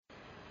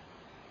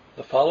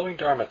The following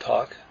Dharma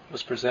talk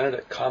was presented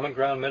at Common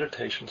Ground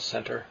Meditation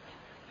Center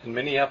in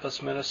Minneapolis,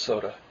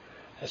 Minnesota,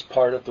 as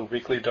part of the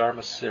weekly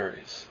Dharma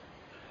series.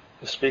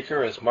 The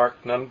speaker is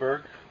Mark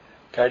Nunberg,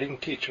 guiding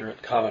teacher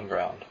at Common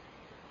Ground.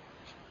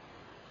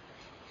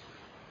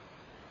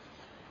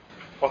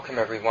 Welcome,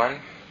 everyone.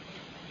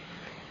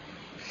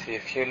 See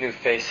a few new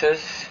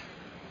faces.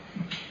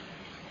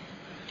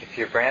 If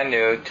you're brand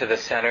new to the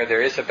center,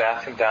 there is a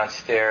bathroom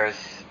downstairs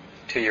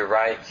to your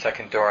right,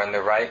 second door on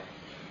the right.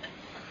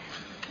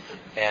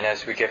 And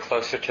as we get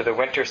closer to the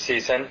winter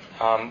season,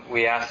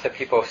 we ask that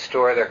people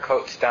store their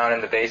coats down in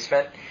the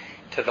basement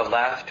to the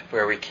left,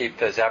 where we keep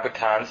the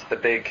zabutons, the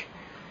big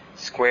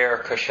square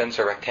cushions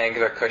or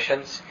rectangular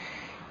cushions.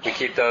 We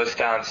keep those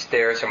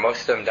downstairs, or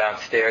most of them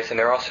downstairs, and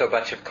there are also a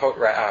bunch of coat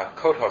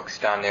hooks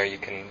down there you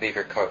can leave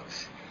your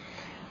coats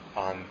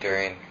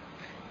during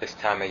this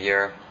time of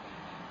year.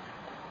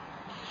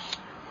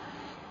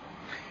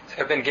 So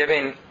I've been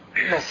giving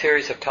a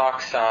series of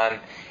talks on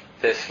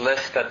this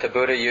list that the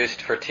Buddha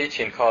used for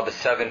teaching called the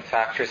 7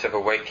 Factors of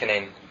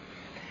Awakening.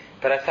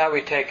 But I thought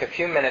we'd take a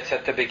few minutes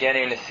at the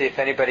beginning to see if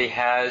anybody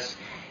has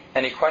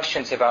any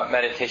questions about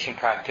meditation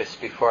practice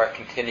before I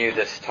continue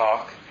this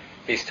talk.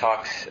 These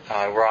talks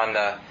were on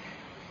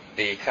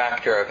the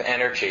factor of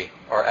energy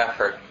or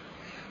effort.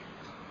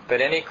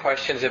 But any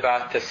questions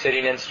about the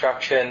sitting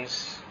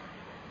instructions,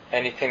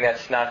 anything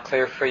that's not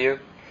clear for you?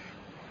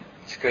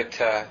 It's good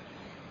to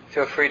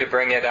feel free to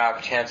bring it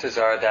up. Chances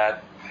are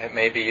that it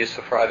may be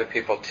useful for other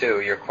people too,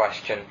 your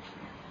question.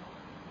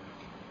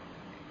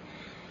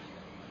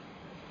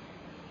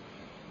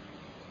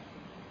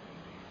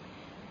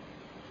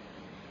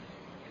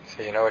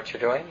 So you know what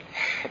you're doing?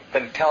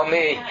 Then tell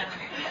me.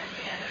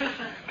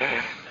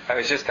 I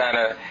was just on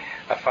a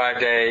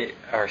 5-day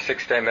or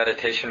 6-day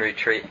meditation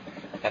retreat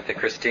at the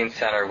Christine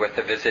Center with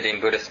a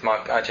visiting Buddhist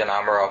monk, Ajahn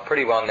Amaro, a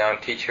pretty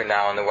well-known teacher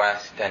now in the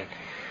West, and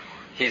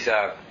he's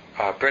a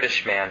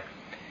British man.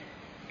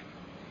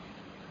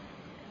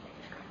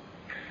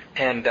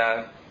 And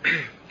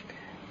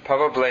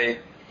probably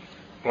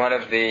one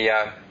of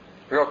the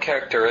real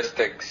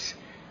characteristics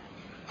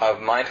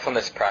of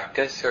mindfulness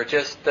practice, or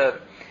just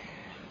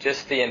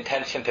the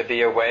intention to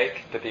be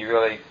awake, to be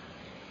really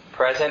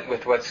present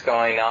with what's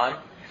going on,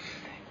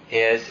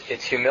 is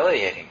it's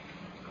humiliating.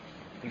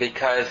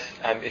 Because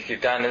if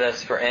you've done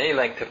this for any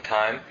length of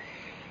time,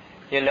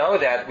 you know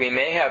that we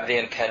may have the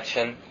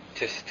intention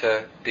just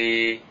to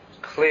be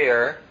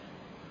clear,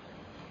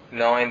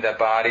 knowing the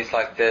body's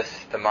like this,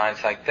 the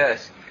mind's like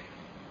this.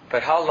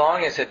 But how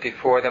long is it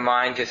before the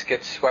mind just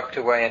gets swept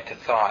away into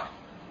thought,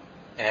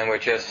 and we're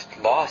just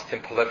lost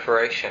in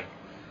proliferation?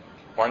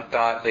 One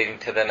thought leading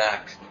to the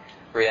next,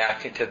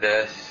 reacting to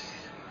this,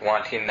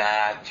 wanting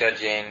that,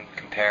 judging,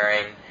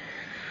 comparing,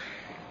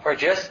 or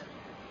just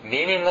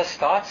meaningless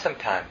thoughts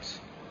sometimes.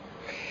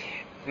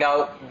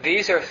 Now,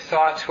 these are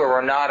thoughts where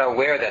we're not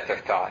aware that they're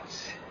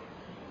thoughts.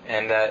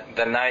 And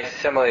the nice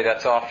simile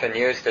that's often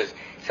used is,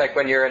 it's like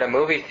when you're in a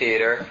movie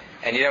theater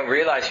and you don't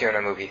realize you're in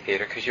a movie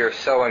theater because you're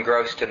so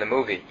engrossed in the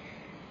movie.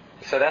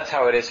 So that's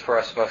how it is for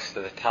us most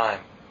of the time.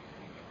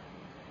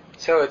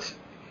 So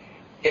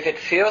if it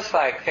feels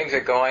like things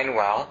are going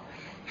well,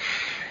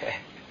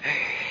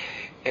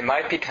 it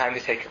might be time to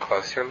take a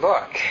closer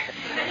look.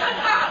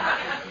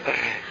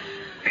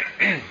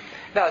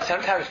 Now,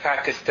 sometimes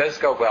practice does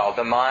go well.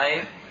 The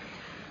mind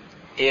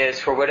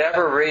is, for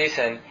whatever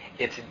reason,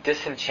 it's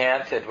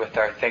disenchanted with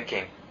our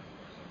thinking,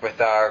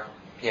 with our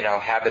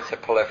habits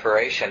of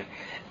proliferation,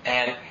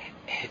 and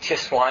it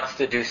just wants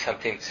to do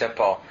something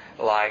simple,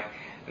 like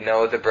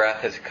know the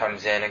breath as it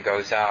comes in and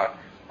goes out,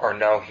 or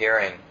no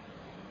hearing,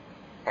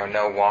 or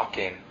no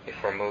walking if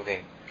we're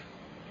moving.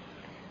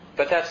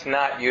 But that's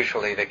not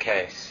usually the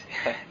case.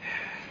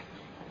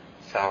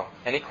 So,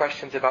 any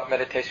questions about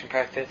meditation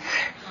practice?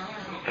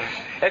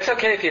 It's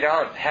okay if you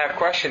don't have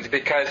questions,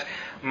 because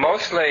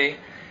mostly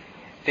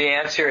the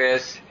answer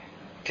is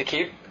to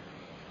keep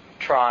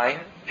trying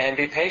and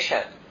be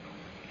patient.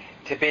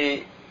 To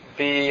be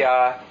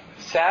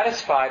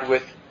satisfied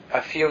with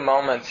a few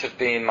moments of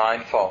being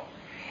mindful,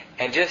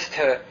 and just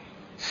to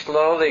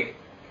slowly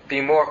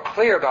be more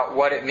clear about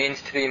what it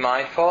means to be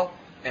mindful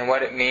and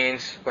what it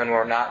means when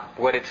we're not,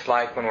 what it's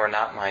like when we're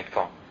not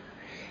mindful,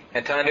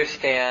 and to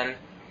understand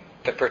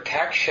the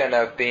protection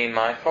of being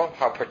mindful,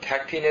 how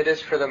protecting it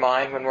is for the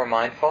mind when we're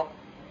mindful.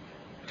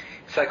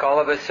 It's like all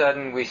of a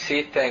sudden we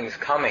see things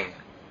coming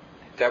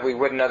that we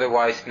wouldn't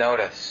otherwise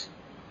notice.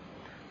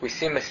 We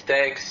see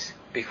mistakes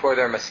before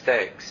they're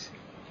mistakes.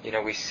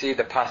 We see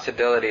the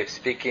possibility of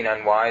speaking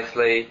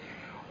unwisely,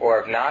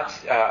 or of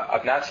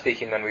not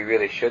speaking when we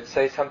really should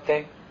say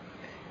something,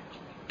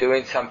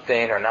 doing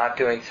something or not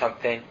doing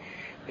something.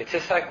 It's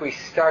just like we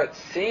start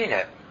seeing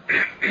it,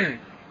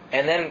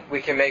 and then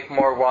we can make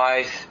more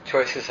wise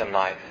choices in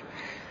life.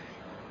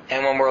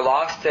 And when we're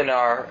lost in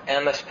our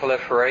endless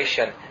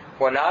proliferation,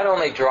 we're not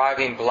only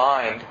driving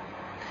blind,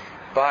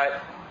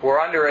 but we're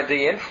under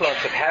the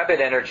influence of habit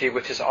energy,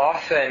 which is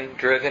often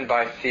driven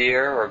by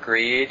fear or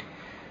greed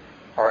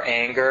or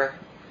anger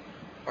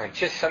or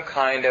just some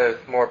kind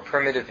of more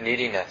primitive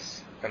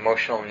neediness.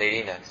 emotional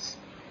neediness.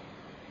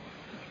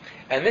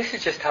 And this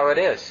is just how it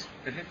is.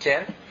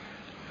 Jen?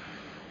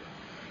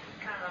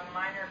 Kind of a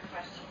minor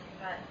question,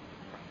 but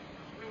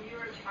when you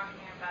were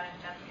talking about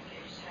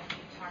investigation,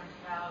 you talked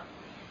about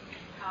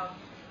how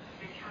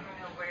becoming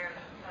aware of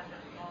the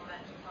present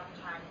moment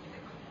sometimes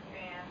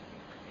expands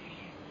the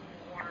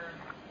more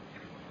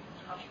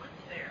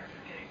upwards there. I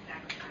forget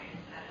exactly how you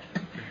said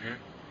it.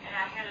 And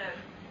I had a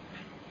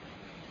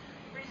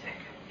recent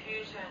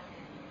confusion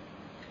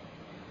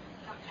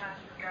sometimes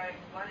regarding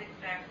what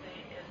exactly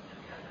is the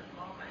present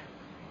moment.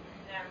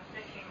 And I'm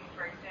thinking,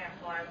 for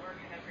example, I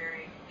work in a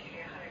very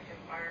chaotic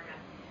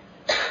environment,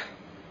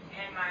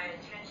 and my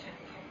attention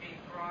can be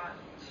brought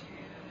to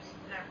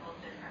several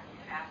different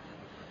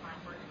facets of my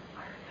work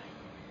environment.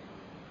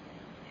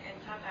 And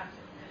sometimes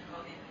it's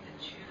difficult even to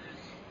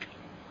choose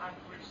on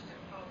which to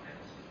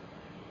focus.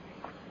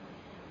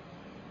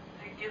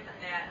 And given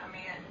that, I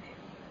mean,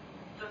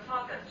 the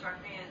thought that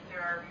struck me is there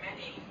are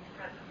many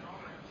present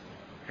moments,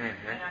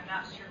 and I'm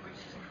not sure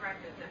which is correct.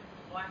 Is it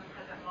one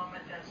present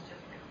moment that's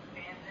just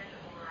expanded,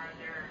 or are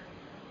there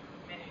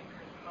many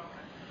present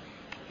moments?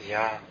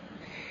 Yeah.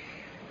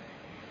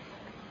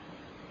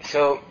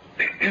 So,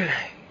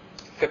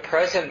 the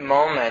present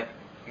moment,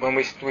 when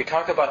we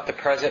talk about the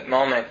present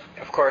moment,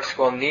 of course,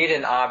 we'll need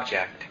an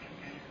object,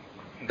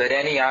 but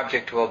any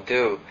object will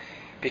do,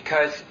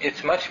 because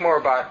it's much more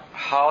about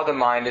how the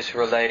mind is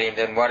relating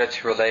than what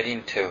it's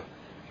relating to.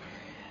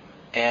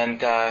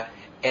 And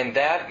in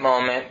that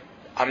moment,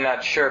 I'm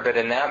not sure, but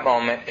in that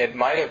moment, it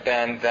might have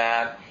been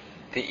that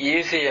the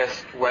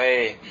easiest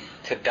way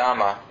to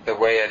Dhamma, the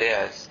way it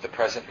is, the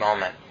present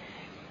moment,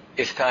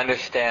 is to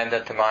understand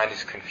that the mind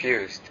is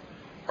confused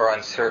or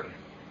uncertain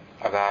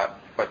about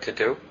what to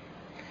do,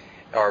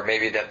 or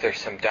maybe that there's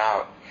some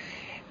doubt.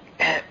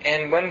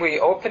 And when we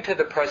open to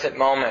the present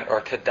moment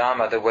or to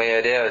Dhamma the way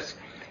it is,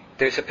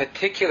 there's a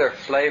particular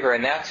flavor,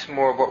 and that's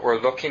more what we're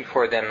looking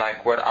for than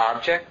like what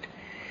object.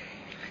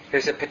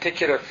 There's a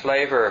particular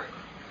flavor,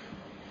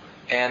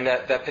 and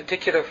that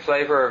particular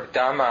flavor of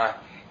Dhamma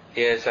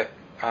is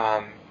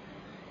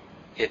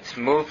its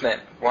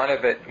movement. One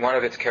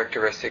of its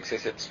characteristics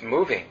is it's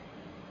moving.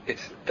 It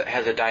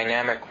has a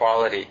dynamic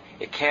quality.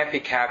 It can't be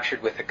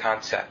captured with a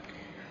concept.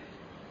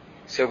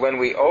 So when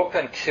we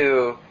open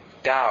to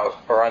doubt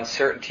or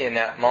uncertainty in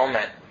that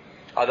moment,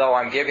 although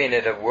I'm giving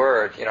it a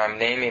word, I'm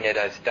naming it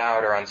as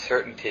doubt or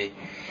uncertainty,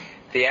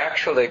 the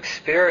actual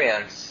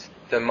experience,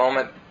 the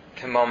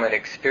moment-to-moment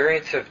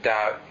experience of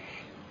doubt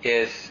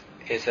is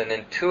an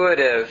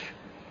intuitive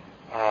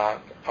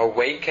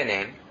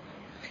awakening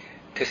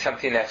to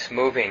something that's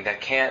moving, that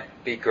can't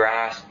be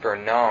grasped or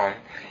known.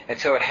 And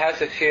so it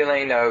has a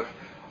feeling of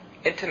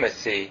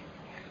intimacy,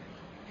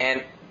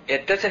 and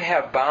it doesn't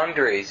have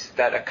boundaries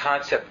that a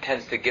concept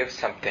tends to give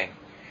something.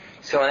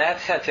 So in that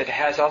sense, it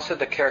has also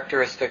the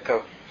characteristic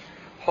of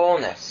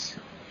wholeness,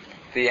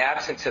 the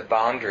absence of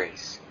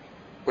boundaries,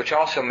 which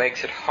also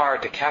makes it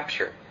hard to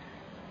capture.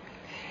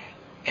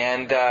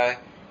 And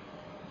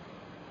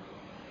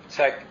it's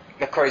like,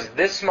 of course,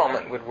 this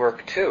moment would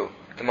work too,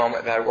 the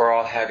moment that we're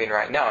all having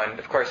right now. And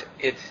of course,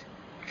 it's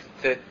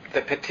the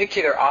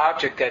particular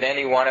object that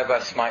any one of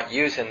us might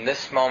use in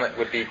this moment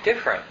would be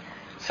different.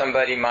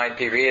 Somebody might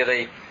be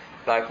really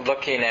like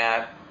looking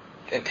at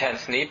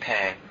intense knee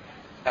pain.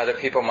 Another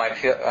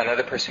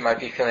person might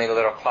be feeling a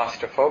little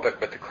claustrophobic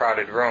with the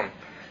crowded room.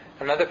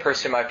 Another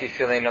person might be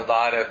feeling a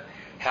lot of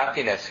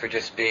happiness for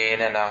just being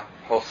in a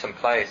wholesome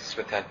place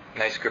with a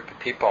nice group of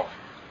people.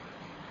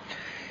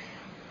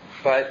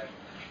 But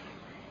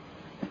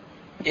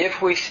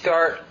if we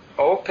start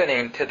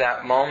opening to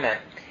that moment,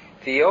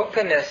 the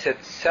openness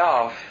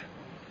itself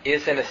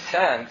is, in a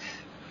sense,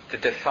 the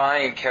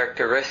defining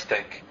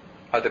characteristic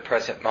of the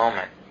present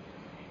moment.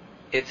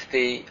 It's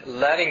the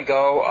letting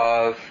go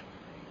of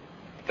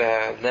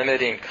the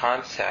limiting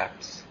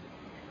concepts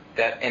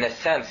that, in a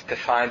sense,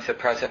 defines the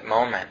present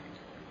moment,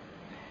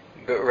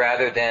 but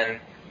rather than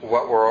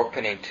what we're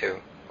opening to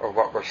or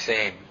what we're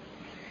seeing.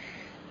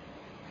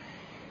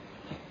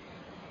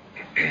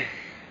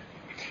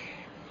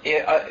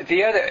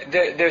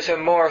 There's a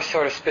more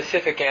sort of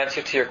specific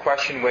answer to your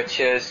question, which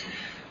is,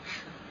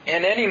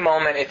 in any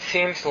moment it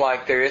seems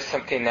like there is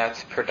something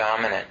that's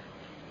predominant.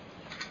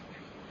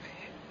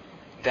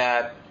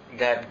 That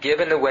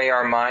given the way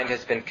our mind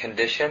has been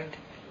conditioned,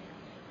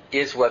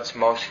 is what's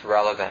most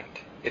relevant.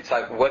 It's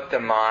like what the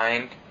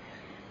mind,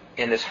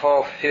 in this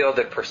whole field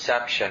of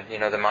perception,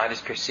 the mind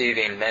is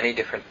perceiving many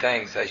different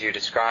things, as you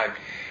described.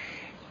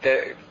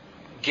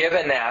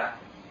 Given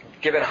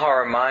how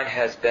our mind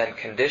has been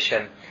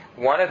conditioned,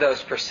 one of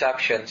those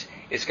perceptions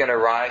is going to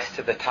rise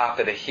to the top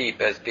of the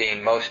heap as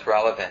being most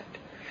relevant.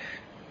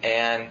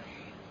 And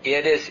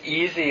it is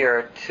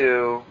easier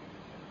to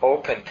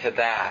open to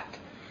that.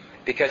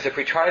 Because if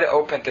we try to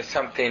open to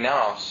something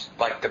else,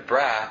 like the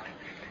breath,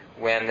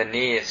 when the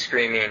knee is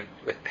screaming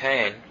with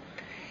pain,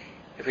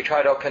 if we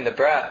try to open the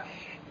breath,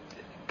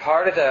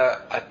 part of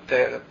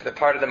the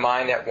part of the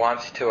mind that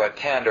wants to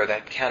attend, or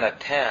that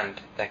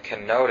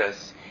can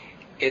notice,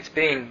 it's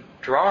being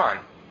drawn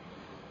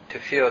to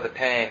feel the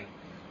pain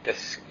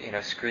this,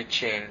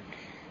 screeching,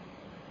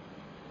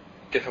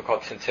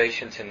 difficult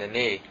sensations in the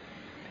knee.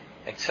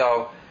 And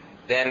so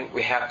then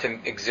we have to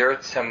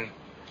exert some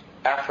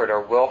effort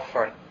or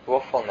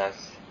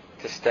willfulness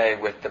to stay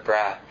with the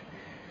breath.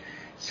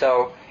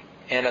 So,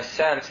 in a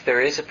sense,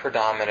 there is a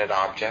predominant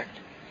object,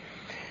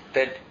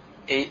 but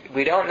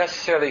we don't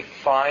necessarily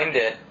find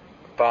it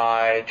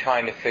by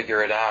trying to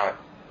figure it out.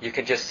 You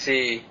can just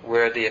see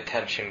where the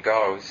attention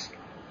goes.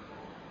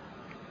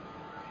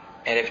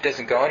 And if it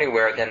doesn't go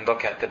anywhere, then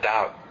look at the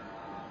doubt.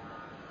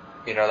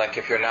 Like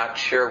if you're not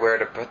sure where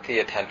to put the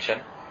attention,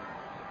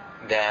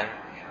 then,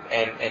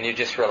 and you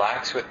just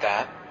relax with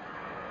that,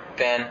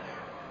 then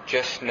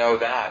just know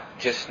that.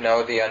 Just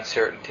know the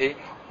uncertainty.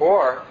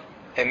 Or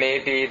it may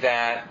be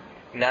that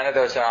none of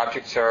those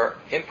objects are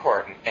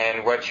important,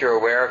 and what you're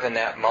aware of in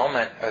that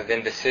moment of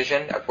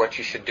indecision of what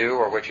you should do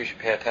or what you should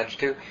pay attention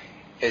to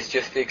is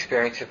just the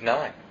experience of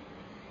knowing.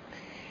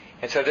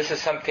 And so this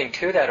is something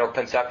too that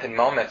opens up in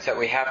moments that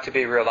we have to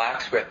be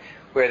relaxed with,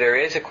 where there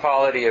is a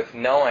quality of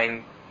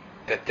knowing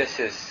that this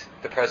is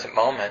the present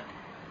moment,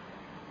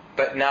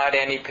 but not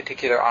any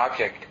particular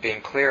object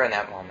being clear in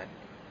that moment.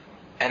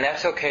 And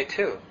that's okay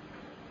too.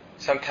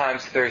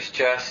 Sometimes there's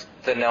just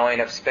the knowing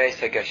of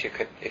space, I guess you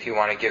could, if you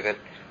want to give it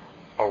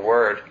a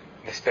word,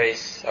 the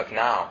space of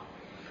now,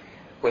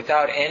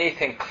 without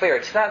anything clear.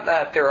 It's not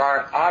that there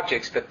aren't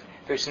objects, but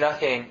there's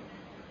nothing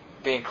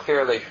being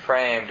clearly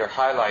framed or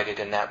highlighted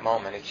in that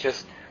moment. It's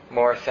just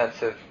more a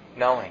sense of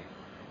knowing.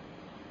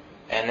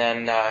 And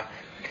then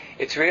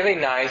it's really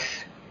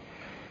nice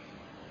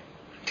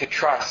to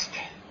trust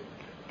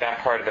that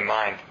part of the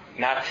mind,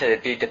 not to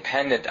be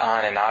dependent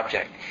on an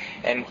object.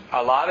 And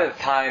a lot of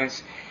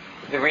times,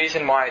 the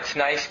reason why it's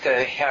nice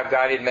to have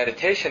guided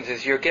meditations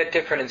is you'll get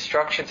different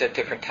instructions at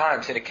different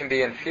times, and it can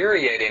be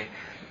infuriating,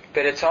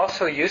 but it's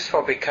also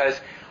useful because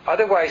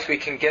otherwise we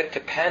can get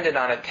dependent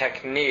on a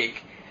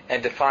technique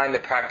and define the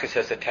practice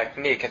as a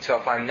technique. And so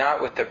if I'm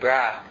not with the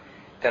breath,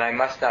 then I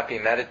must not be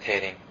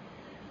meditating.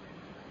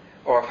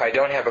 Or if I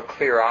don't have a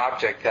clear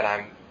object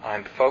that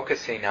I'm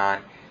focusing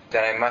on,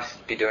 then I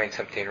must be doing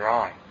something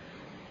wrong.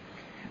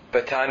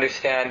 But to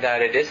understand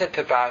that it isn't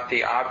about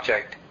the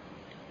object,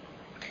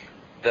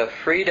 the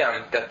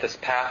freedom that this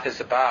path is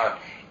about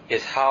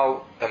is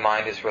how the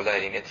mind is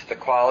relating. It's the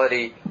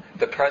quality,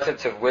 the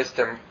presence of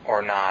wisdom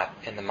or not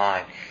in the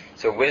mind.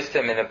 So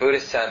wisdom in a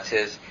Buddhist sense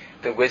is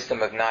the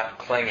wisdom of not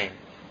clinging.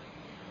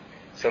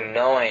 So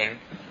knowing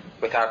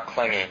without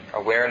clinging,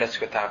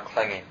 awareness without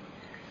clinging.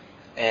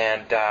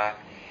 And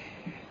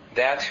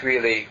that's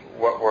really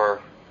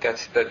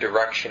that's the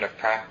direction of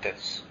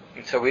practice.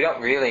 And so we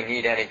don't really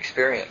need any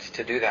experience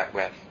to do that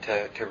with,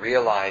 to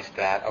realize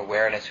that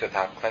awareness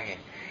without clinging.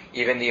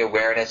 Even the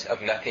awareness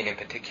of nothing in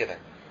particular,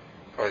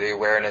 or the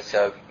awareness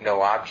of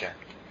no object.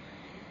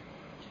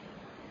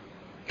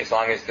 As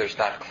long as there's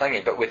not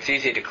clinging. But it's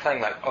easy to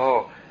cling like,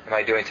 oh, am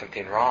I doing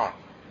something wrong?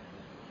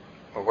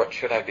 Or what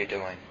should I be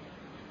doing?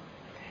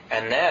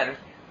 And then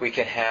we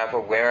can have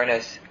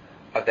awareness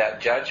of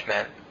that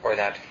judgment or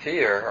that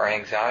fear or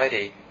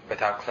anxiety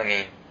without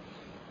clinging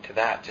to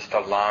that. Just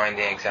allowing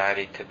the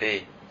anxiety to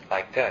be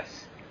like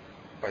this,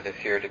 or the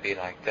fear to be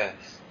like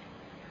this.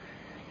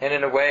 And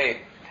in a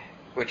way,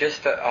 we're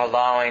just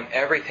allowing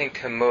everything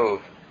to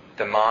move.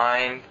 The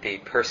mind, the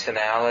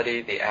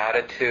personality, the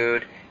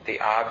attitude, the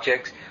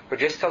objects. We're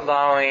just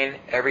allowing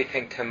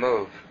everything to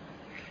move.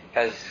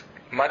 As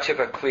much of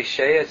a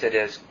cliche as it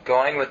is,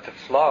 going with the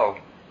flow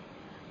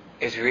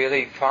is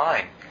really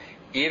fine.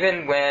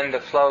 Even when the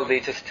flow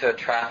leads us to a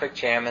traffic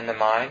jam in the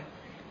mind,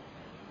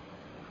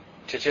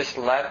 to just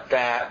let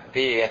that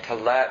be and to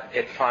let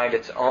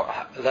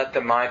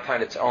the mind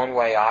find its own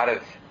way out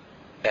of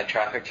that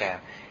traffic jam.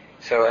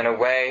 So in a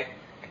way,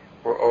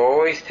 we're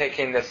always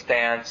taking the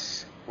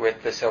stance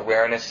with this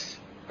awareness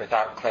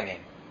without clinging.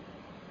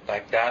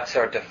 Like that's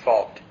our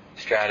default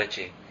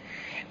strategy.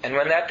 And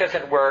when that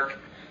doesn't work,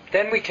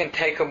 then we can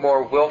take a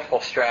more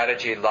willful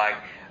strategy, like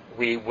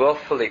we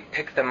willfully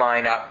pick the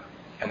mind up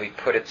and we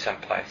put it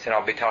someplace. And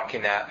I'll be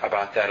talking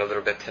about that a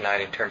little bit tonight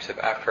in terms of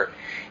effort.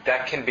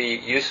 That can be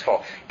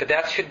useful. But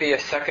that should be a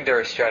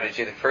secondary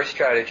strategy. The first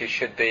strategy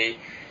should be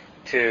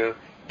to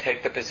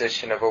take the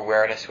position of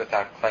awareness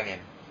without clinging.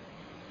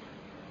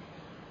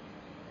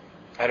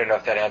 I don't know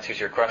if that answers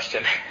your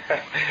question.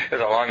 It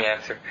was a long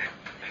answer.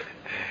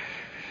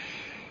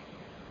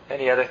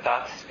 Any other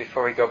thoughts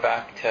before we go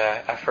back to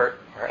effort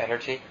or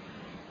energy?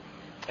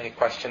 Any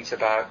questions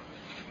about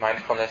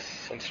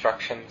mindfulness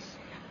instructions?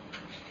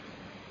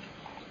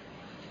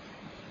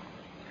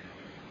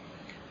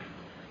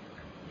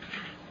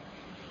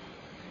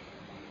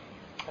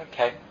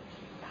 Okay.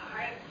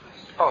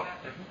 Oh,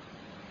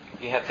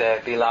 you have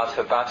to be loud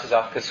so it bounces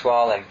off this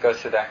wall and goes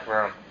to the back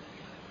room.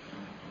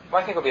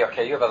 Well, I think it'll be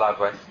okay. You have a loud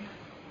voice.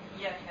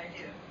 Yes, I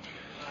do.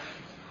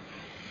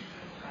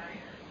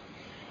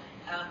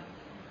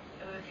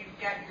 If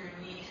you've got your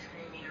knee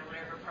screaming or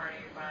whatever part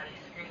of your body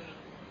screaming,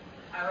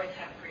 I always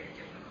have great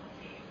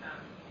difficulty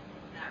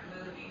not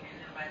moving, and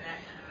then by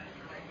that time I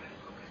feel like my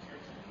focus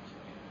is,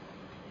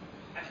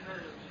 I've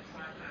moved,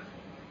 so I'm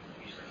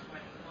usually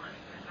quite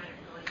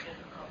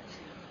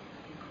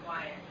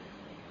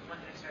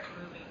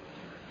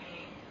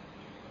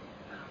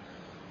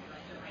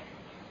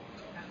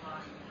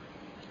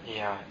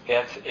Yeah,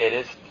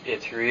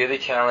 it's really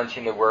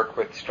challenging to work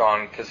with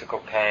strong physical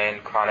pain,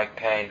 chronic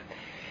pain.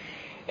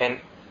 And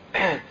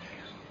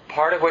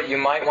part of what you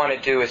might want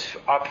to do is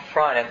up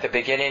front at the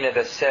beginning of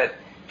the sit,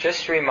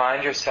 just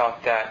remind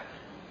yourself that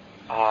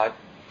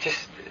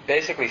just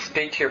basically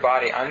speak to your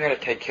body, I'm going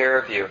to take care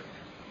of you.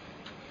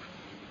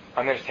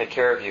 I'm going to take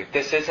care of you.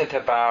 This isn't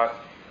about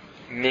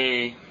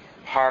me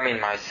harming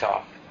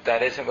myself.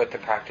 That isn't what the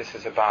practice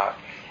is about.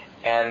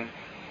 And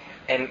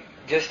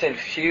just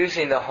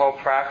infusing the whole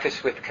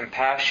practice with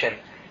compassion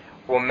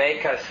will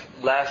make us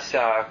less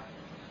of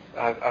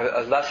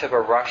a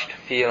rushed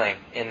feeling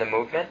in the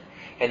movement,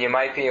 and you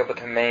might be able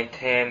to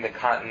maintain the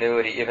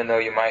continuity even though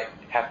you might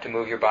have to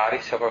move your body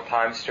several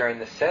times during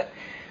the sit.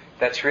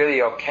 That's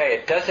really okay.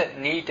 It doesn't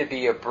need to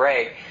be a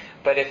break,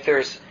 but if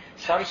there's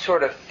some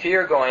sort of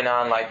fear going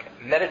on,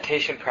 like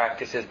meditation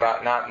practice is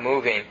about not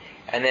moving,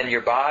 and then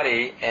your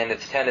body and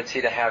its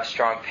tendency to have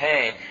strong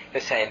pain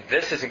is saying,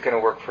 this isn't going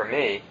to work for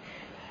me,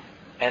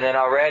 and then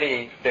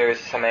already there's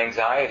some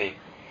anxiety.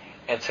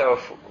 And so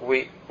if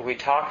we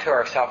talk to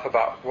ourselves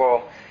about,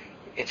 well,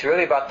 it's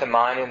really about the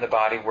mind and the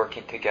body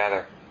working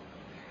together.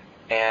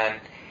 And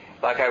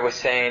like I was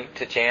saying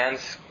to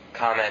Jan's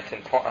comment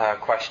and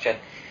question,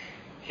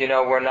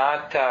 we're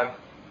not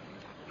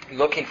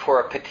looking for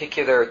a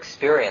particular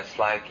experience,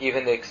 like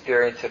even the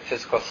experience of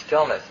physical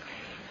stillness.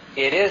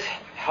 It is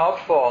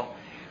helpful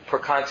for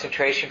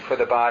concentration for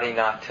the body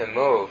not to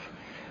move,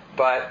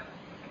 but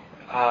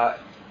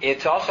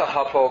it's also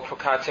helpful for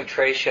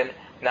concentration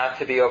not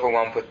to be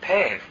overwhelmed with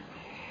pain.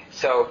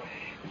 So,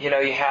 you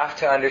have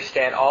to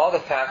understand all the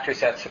factors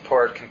that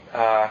support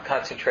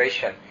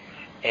concentration,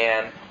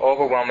 and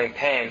overwhelming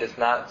pain does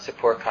not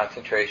support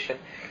concentration,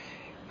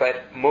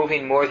 but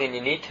moving more than you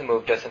need to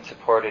move doesn't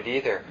support it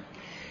either.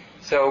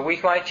 So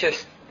we might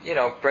just,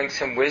 bring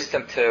some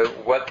wisdom to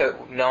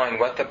knowing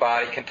what the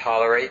body can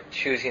tolerate,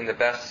 choosing the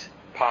best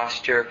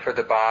posture for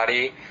the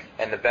body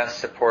and the best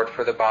support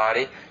for the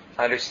body,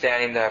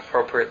 understanding the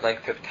appropriate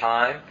length of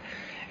time,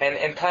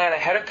 and plan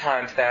ahead of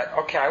time that,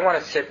 okay, I want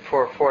to sit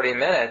for 40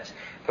 minutes,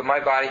 but my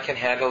body can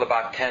handle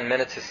about 10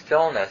 minutes of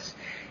stillness.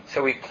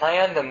 So we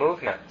plan the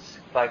movements.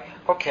 Like,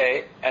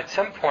 okay, at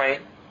some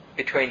point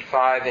between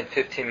 5 and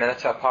 15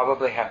 minutes I'll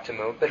probably have to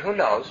move, but who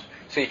knows?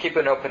 So you keep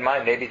an open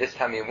mind, maybe this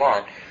time you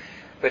won't,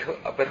 but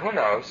who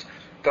knows?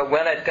 But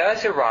when it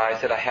does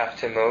arise that I have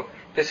to move,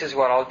 this is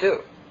what I'll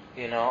do.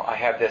 I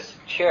have this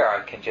chair,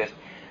 I can just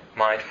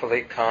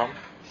mindfully come,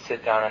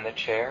 sit down on the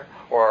chair,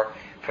 or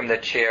from the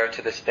chair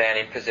to the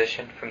standing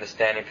position, from the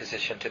standing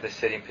position to the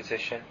sitting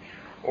position,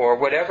 or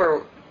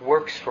whatever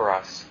works for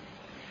us.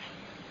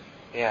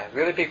 Yeah,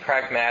 really be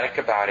pragmatic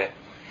about it.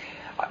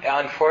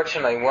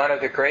 Unfortunately, one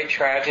of the great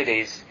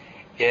tragedies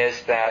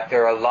is that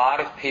there are a lot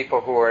of people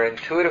who are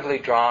intuitively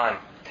drawn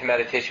to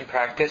meditation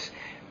practice,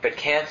 but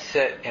can't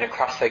sit in a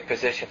cross-legged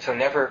position, so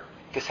never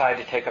decide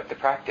to take up the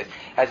practice,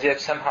 as if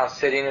somehow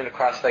sitting in a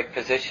cross-legged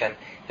position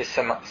is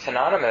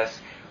synonymous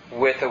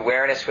with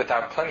awareness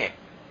without clinging.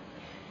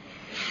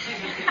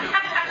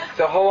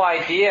 The whole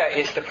idea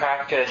is to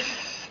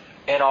practice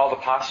in all the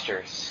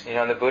postures.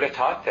 The Buddha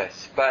taught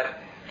this. But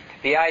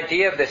the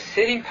idea of the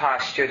sitting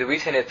posture, the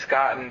reason it's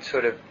gotten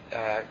sort of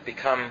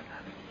become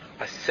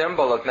a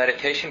symbol of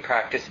meditation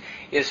practice,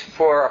 is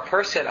for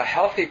a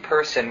healthy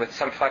person with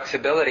some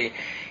flexibility,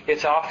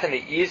 it's often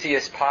the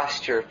easiest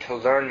posture to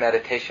learn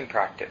meditation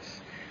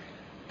practice.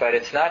 But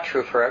it's not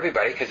true for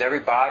everybody, because every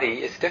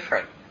body is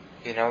different.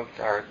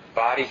 Our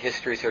body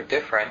histories are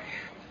different,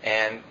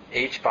 and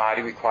each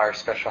body requires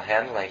special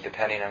handling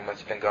depending on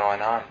what's been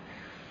going on.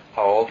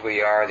 How old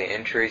we are, the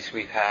injuries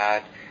we've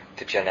had,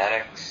 the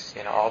genetics,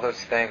 all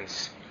those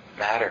things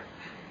matter.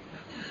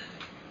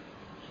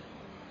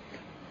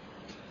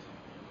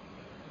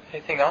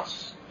 Anything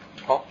else?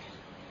 Paul?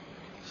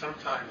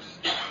 Sometimes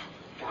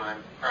when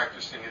I'm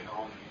practicing at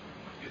home,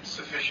 it's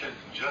sufficient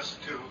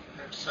just to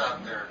have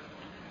sat there.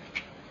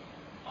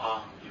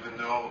 Even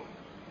though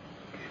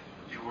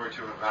if you were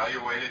to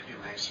evaluate it, you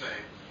may say,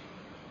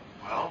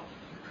 well,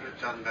 you could have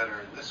done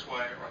better in this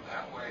way or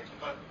that way,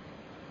 but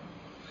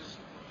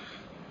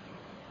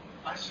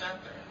I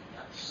sat there.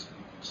 That's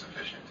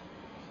sufficient.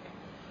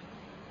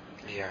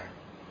 Yeah.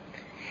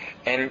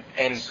 And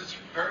it's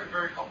very,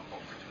 very helpful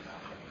to do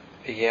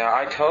that. Yeah,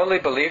 I totally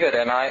believe it,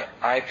 and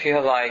I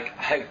feel like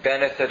I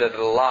benefited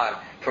a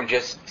lot from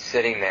just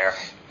sitting there.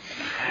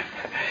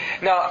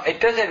 Now, it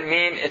doesn't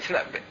mean it's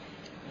not.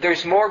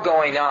 There's more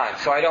going on,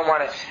 so I don't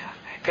want to.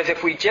 Because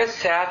if we just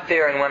sat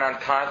there and went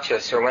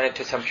unconscious or went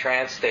into some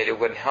trance state, it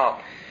wouldn't help.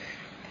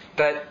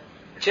 But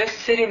just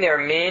sitting there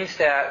means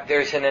that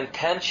there's an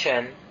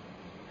intention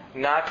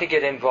not to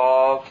get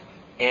involved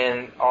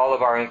in all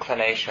of our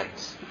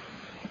inclinations.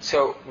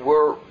 So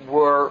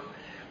we're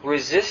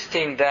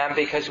resisting them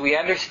because we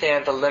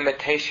understand the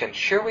limitations.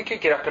 Sure, we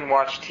could get up and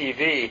watch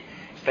TV,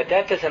 but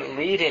that doesn't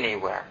lead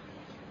anywhere.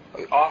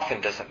 It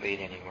often doesn't lead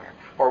anywhere.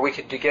 Or we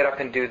could get up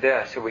and do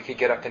this, or we could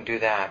get up and do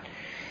that.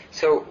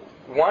 So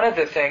one of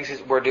the things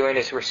that we're doing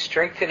is we're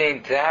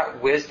strengthening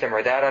that wisdom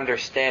or that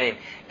understanding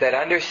that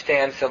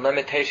understands the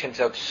limitations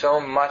of so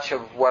much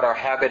of what our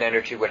habit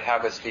energy would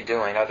have us be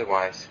doing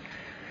otherwise.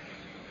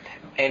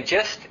 And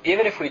just,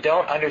 even if we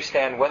don't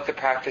understand what the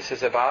practice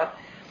is about,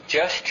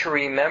 just to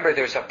remember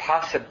there's a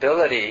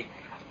possibility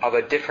of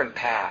a different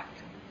path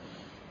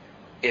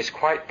is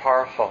quite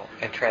powerful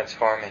and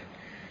transforming.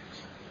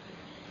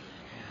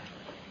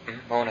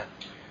 Mona.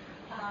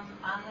 On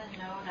the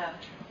note of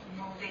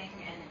moving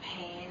and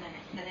pain and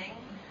sitting,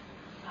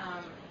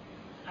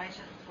 I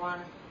just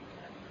want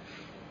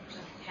to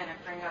just kind of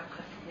bring up,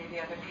 because maybe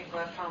other people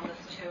have found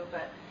this too,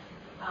 but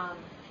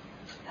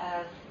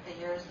as the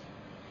years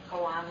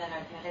go on that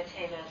I've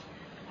meditated,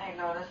 I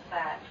noticed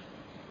that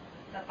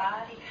the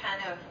body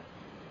kind of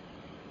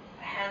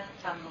has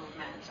some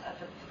movement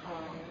of its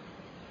own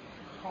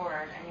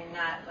accord. I mean,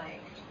 not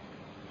like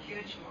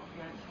huge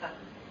movements, but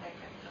like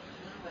it's a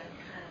fluid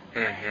kind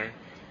of thing.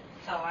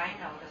 So I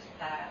noticed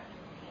that,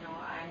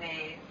 I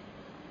may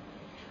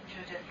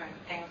do different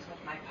things with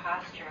my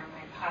posture, and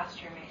my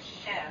posture may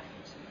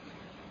shift,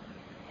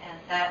 and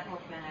that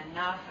movement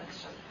enough is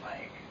just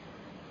like,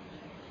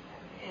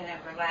 in a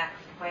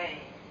relaxed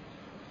way,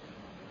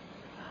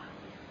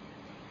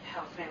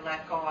 helps me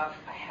let go of,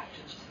 I have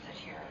to just sit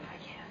here and I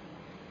can't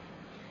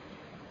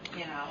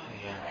move.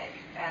 Like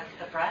as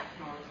the breath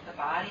moves, the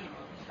body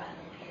moves,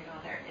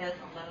 and there is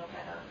a little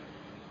bit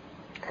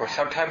of, or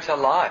sometimes a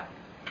lot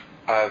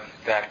of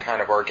that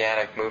kind of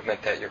organic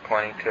movement that you're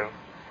pointing to.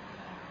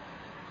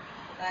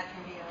 That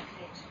can be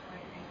okay too, I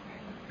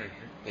think.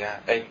 Yeah.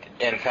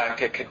 In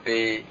fact, it could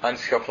be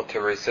unskillful to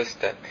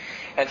resist it.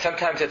 And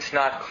sometimes it's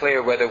not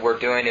clear whether we're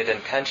doing it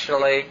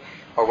intentionally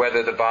or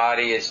whether the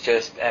body is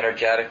just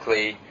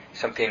energetically,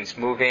 something's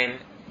moving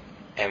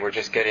and we're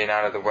just getting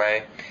out of the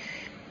way.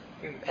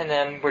 And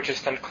then we're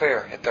just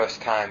unclear at those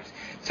times.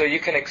 So you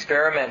can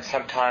experiment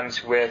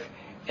sometimes with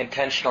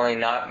intentionally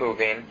not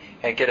moving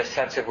and get a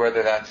sense of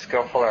whether that's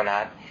skillful or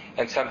not,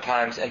 and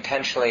sometimes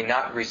intentionally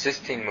not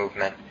resisting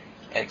movement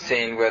and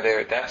seeing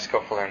whether that's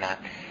skillful or not.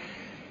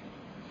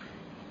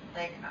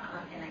 Like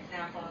an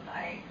example,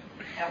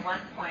 at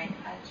one point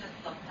I just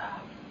looked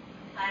up.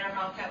 I don't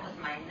know if it was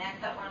my neck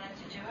that wanted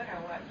to do it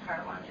or what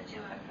part wanted to do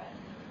it, but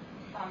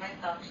I found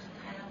myself just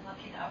kind of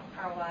looking up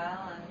for a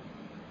while and.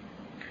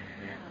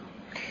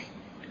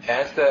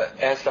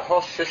 As the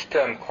whole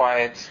system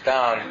quiets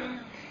down,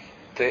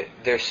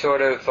 there's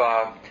sort of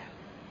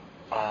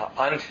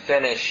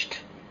unfinished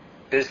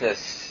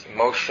business,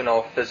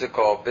 emotional,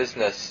 physical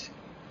business,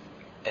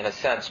 in a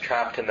sense,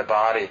 trapped in the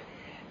body.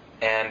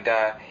 And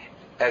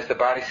as the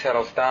body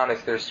settles down,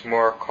 as there's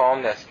more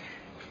calmness,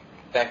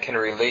 that can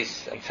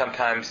release. And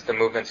sometimes the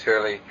movement's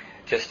really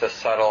just a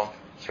subtle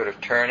sort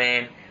of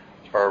turning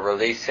or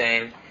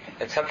releasing.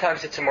 And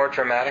sometimes it's a more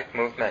dramatic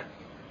movement.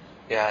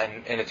 Yeah,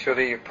 and it's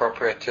really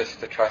appropriate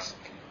just to trust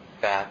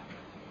that,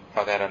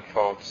 how that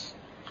unfolds.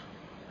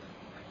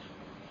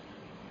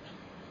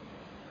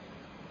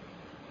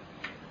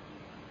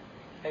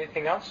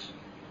 Anything else?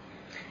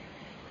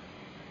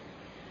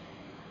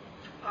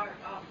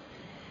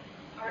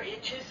 Are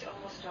itches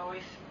almost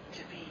always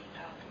to be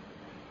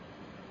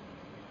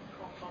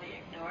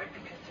hopefully ignored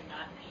because they're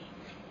not pain?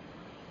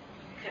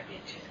 Except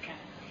itches kind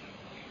of.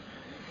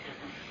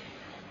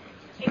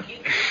 I think you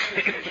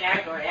in the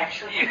category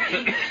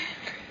actually.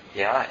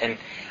 Yeah, and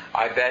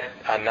I bet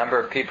a number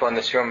of people in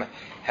this room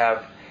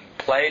have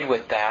played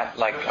with that,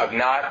 like of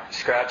not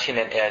scratching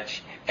an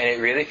itch, and it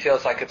really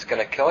feels like it's going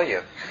to kill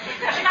you.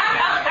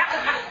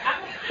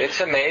 It's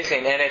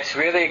amazing, and it's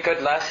really a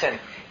good lesson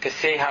to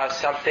see how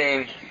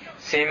something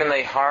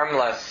seemingly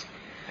harmless,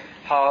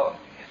 how,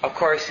 of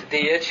course,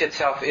 the itch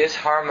itself is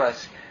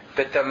harmless,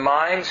 but the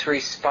mind's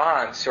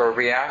response or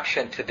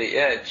reaction to the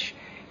itch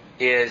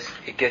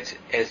it gets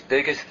as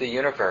big as the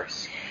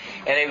universe.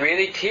 And it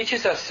really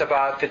teaches us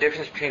about the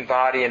difference between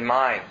body and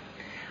mind,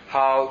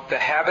 how the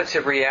habits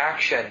of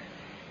reaction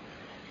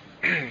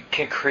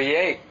can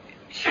create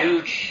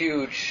huge,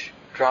 huge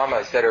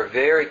dramas that are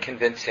very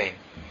convincing.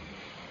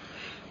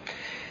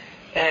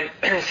 And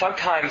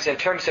sometimes, in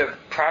terms of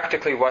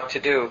practically what to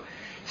do,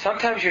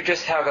 sometimes you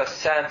just have a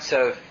sense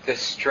of the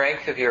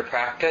strength of your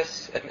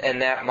practice in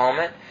that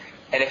moment.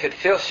 And if it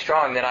feels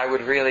strong, then I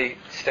would really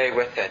stay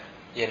with it,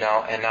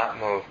 and not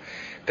move.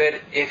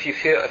 But if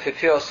it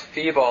feels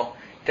feeble,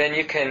 then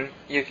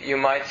you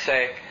might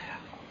say,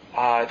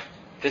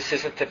 this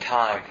isn't the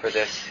time for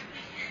this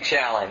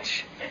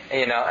challenge,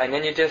 and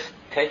then you just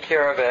take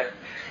care of it,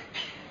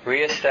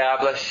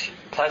 reestablish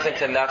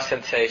pleasant enough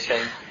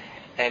sensation,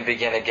 and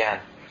begin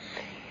again.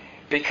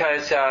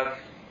 Because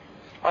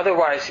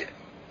otherwise,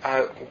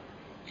 I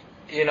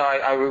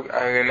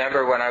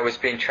remember when I was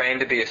being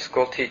trained to be a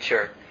school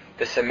teacher,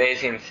 this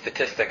amazing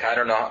statistic.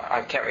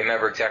 I can't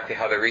remember exactly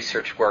how the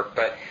research worked,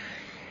 but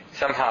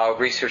somehow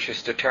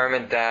researchers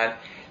determined that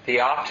the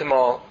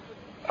optimal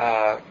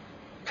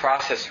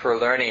process for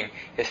learning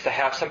is to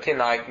have something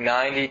like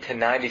 90 to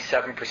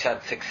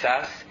 97%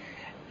 success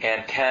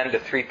and 10 to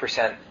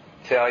 3%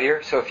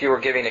 failure. So if you were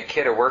giving a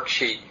kid a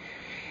worksheet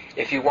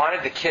if you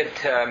wanted the kid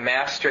to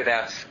master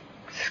that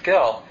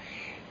skill,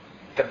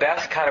 the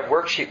best kind of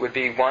worksheet would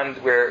be one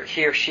where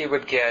he or she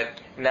would get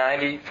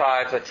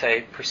 95, let's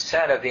say,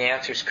 % of the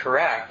answers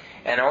correct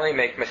and only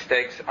make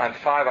mistakes on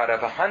 5 out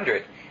of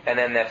 100. And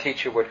then that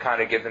teacher would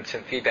kind of give them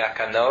some feedback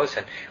on those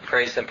and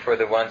praise them for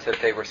the ones that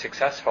they were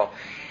successful.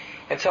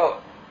 And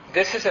so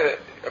this is a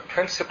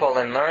principle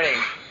in learning.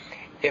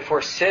 If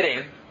we're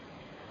sitting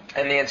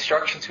and the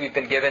instructions we've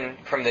been given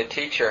from the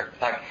teacher,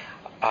 like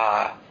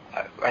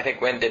I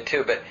think Wynn did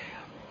too, but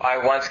I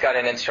once got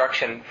an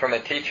instruction from a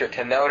teacher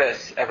to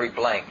notice every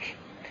blink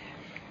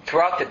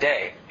throughout the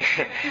day.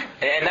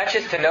 And not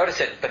just to notice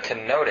it, but to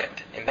note it,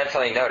 and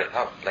mentally note it.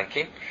 Oh,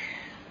 blinking.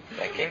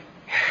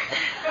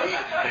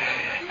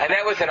 And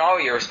that wasn't all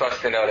you were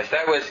supposed to notice.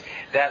 That was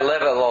that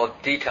level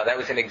of detail. That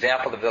was an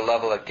example of the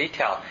level of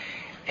detail.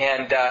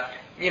 And,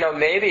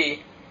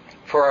 maybe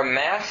for a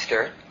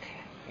master,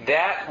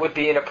 that would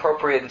be an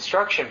appropriate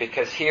instruction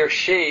because he or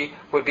she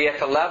would be at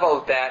the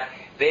level that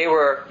they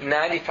were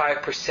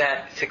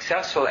 95%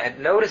 successful at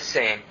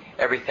noticing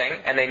everything,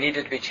 and they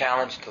needed to be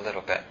challenged a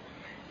little bit.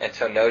 And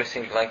so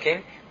noticing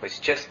blinking was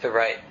just the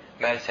right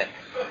medicine.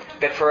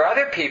 But for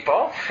other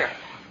people,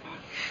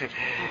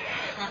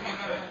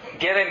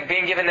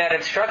 being given that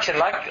instruction,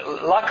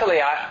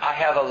 luckily I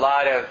have a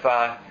lot of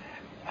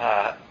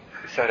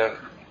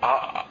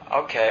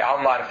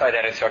I'll modify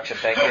that instruction,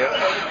 thank you.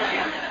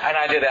 And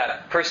I do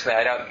that personally.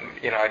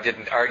 I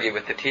didn't argue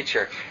with the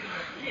teacher.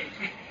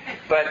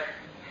 But,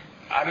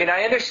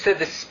 I understood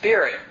the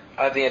spirit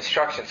of the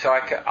instruction, so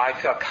I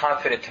felt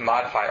confident to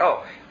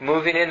modify.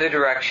 Moving in the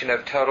direction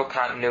of total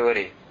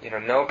continuity,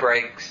 no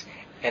breaks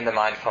in the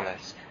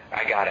mindfulness.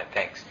 I got it,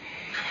 thanks.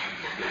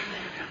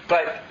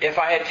 But if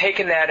I had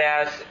taken that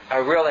as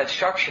a real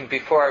instruction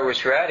before I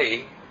was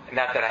ready,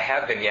 not that I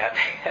have been yet,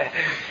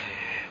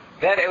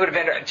 then it would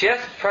have been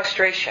just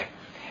frustration.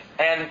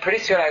 And pretty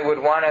soon I would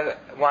want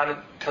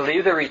to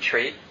leave the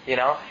retreat,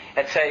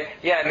 and say,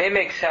 yeah, it may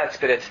make sense,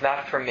 but it's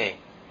not for me.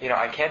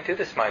 I can't do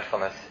this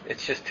mindfulness.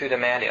 It's just too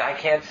demanding. I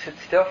can't sit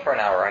still for an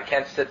hour. I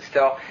can't sit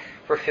still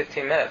for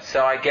 15 minutes.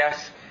 So I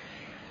guess,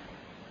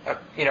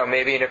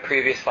 maybe in a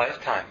previous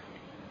lifetime.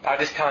 I'll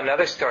just tell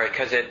another story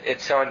because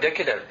it's so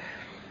indicative.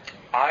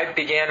 I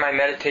began my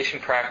meditation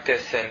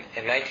practice in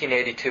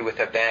 1982 with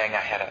a bang.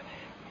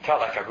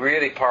 Felt like a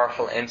really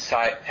powerful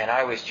insight, and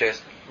I was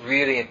just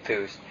really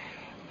enthused.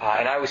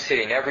 And I was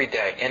sitting every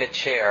day in a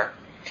chair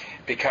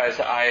because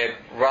I had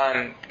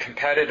run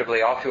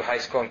competitively all through high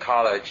school and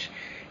college,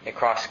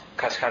 across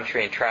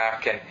country and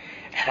track, and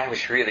I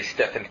was really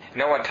stiff. And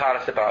no one taught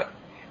us about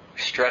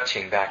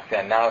stretching back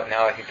then.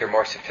 Now I think they're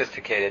more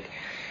sophisticated.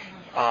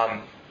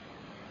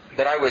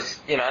 But I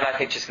was, and I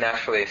think just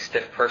naturally a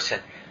stiff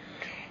person.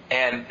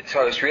 And so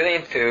I was really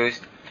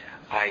enthused.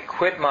 I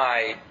quit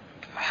my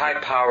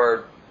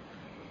high-powered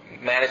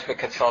management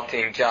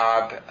consulting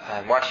job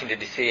in Washington,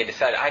 D.C. and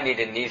decided I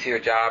needed an easier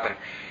job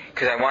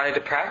because I wanted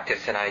to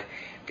practice. And I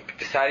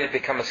decided to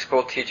become a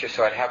school teacher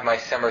so I'd have my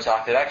summers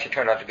off. It actually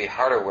turned out to be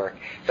harder work,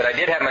 but I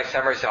did have my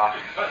summers off.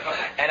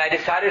 And I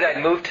decided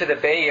I'd move to the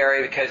Bay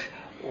Area because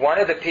one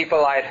of the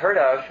people I had heard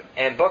of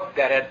and book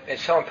that had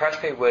so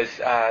impressed me was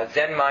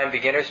Zen Mind,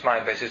 Beginner's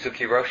Mind by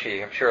Suzuki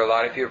Roshi. I'm sure a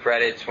lot of you have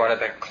read it. It's one of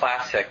the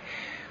classic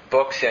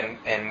books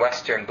in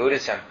Western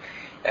Buddhism.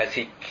 As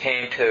he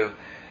came to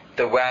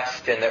the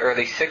West in the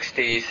early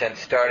 60s and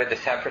started the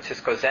San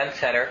Francisco Zen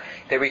Center,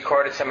 they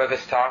recorded some of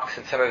his talks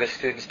and some of his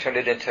students turned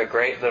it into a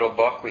great little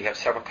book. We have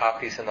several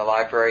copies in the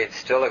library. It's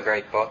still a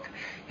great book.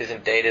 It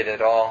isn't dated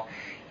at all.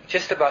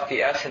 Just about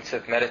the essence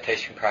of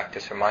meditation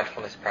practice or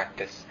mindfulness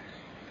practice.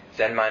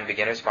 Zen Mind,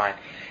 Beginner's Mind.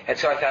 And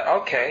so I thought,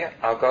 okay,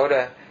 I'll go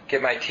to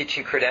get my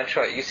teaching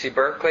credential at UC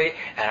Berkeley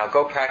and I'll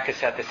go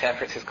practice at the San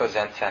Francisco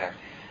Zen Center.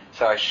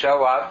 So I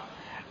show up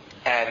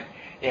and,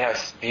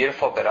 it's a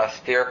beautiful but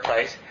austere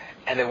place.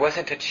 And there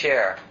wasn't a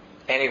chair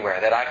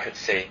anywhere that I could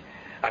see.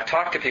 I've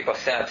talked to people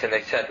since, and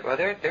they said, well,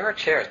 there are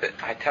chairs, but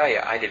I tell you,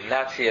 I did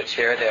not see a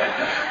chair there.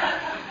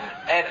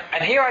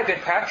 And here I've been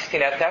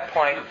practicing at that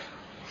point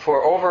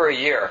for over a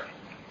year,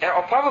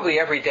 probably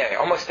every day,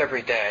 almost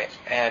every day,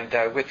 and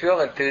with real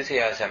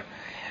enthusiasm.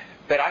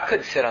 But I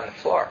couldn't sit on the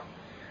floor,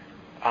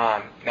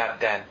 not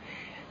then.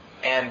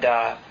 And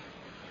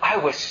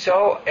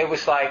it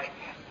was like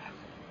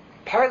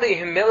partly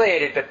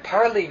humiliated, but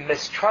partly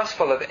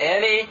mistrustful of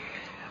any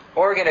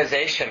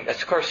organization.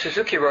 Of course,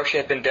 Suzuki Roshi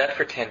had been dead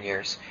for 10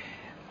 years.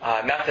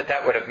 Not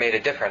that would have made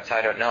a difference,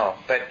 I don't know.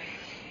 But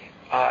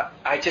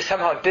I just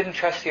somehow didn't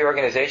trust the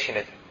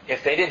organization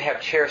if they didn't have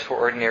chairs for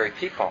ordinary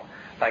people.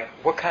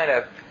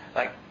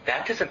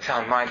 That doesn't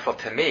sound mindful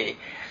to me.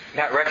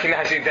 Not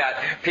recognizing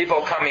that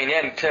people coming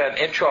in to an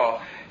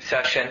intro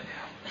session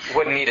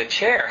wouldn't need a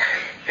chair.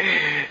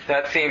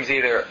 That seems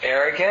either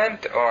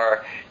arrogant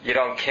or you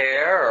don't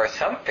care or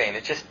something.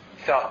 It just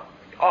felt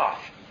off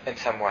in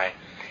some way.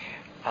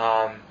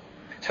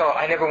 So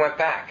I never went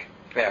back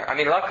there.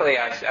 Luckily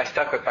I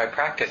stuck with my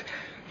practice,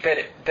 but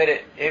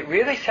it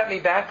really set me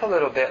back a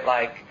little bit,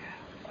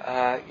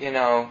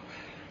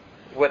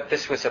 what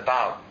this was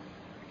about.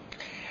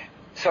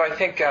 So I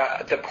think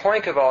the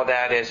point of all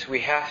that is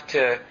we have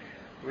to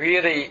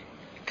really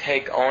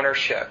take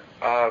ownership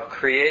of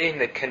creating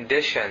the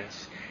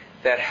conditions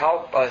that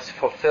help us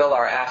fulfill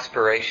our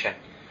aspiration.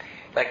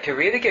 Like, to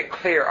really get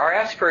clear, our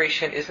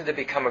aspiration isn't to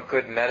become a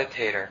good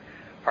meditator.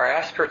 Our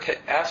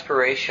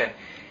aspiration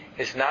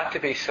is not to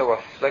be so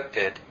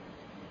afflicted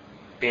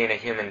being a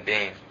human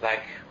being.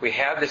 Like, we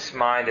have this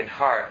mind and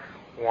heart.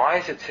 Why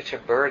is it such a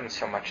burden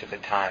so much of the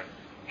time,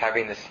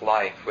 having this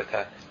life with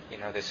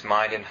this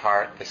mind and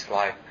heart, this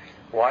life?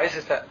 Why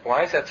is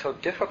that so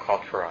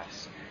difficult for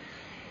us?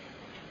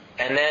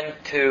 And then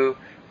to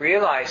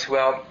realize,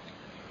 well,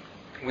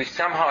 we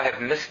somehow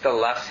have missed the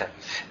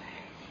lessons,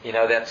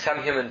 that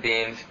some human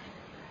beings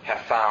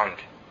have found.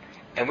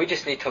 And we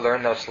just need to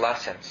learn those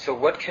lessons. So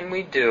what can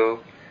we do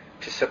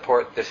to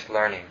support this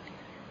learning?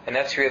 And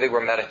that's really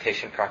where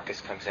meditation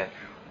practice comes in.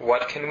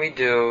 What can we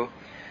do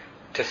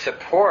to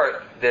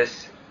support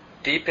this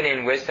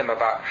deepening wisdom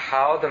about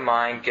how the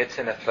mind gets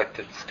in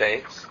afflicted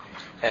states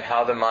and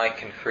how the mind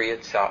can free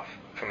itself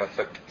from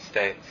afflicted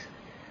states?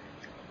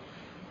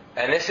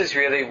 And this is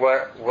really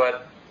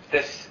what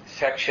this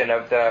section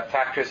of the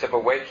Factors of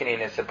Awakening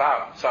is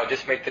about. So I'll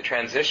just make the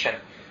transition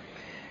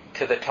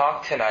to the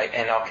talk tonight,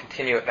 and I'll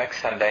continue it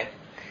next Sunday.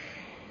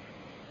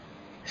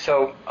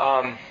 So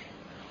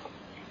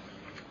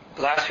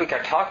last week I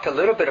talked a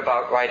little bit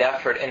about right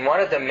effort, and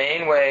one of the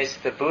main ways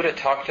the Buddha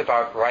talked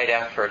about right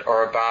effort,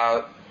 or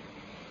about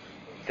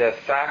the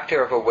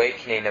factor of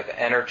awakening of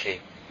energy,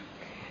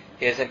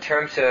 is in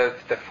terms of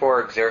the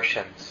 4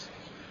 exertions.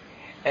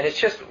 And it's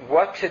just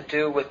what to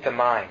do with the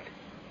mind.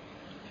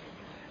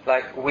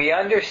 Like, we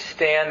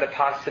understand the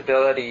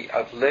possibility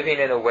of living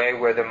in a way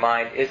where the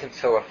mind isn't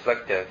so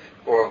afflictive,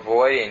 or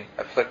avoiding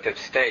afflictive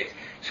states.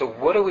 So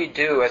what do we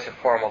do as a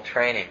formal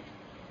training?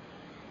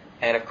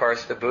 And of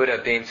course, the Buddha,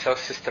 being so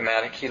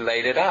systematic, he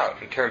laid it out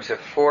in terms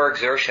of 4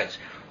 exertions,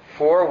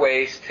 4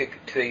 ways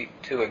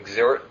to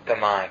exert the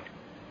mind.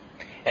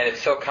 And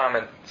it's so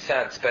common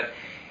sense, but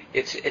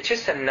it's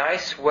just a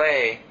nice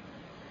way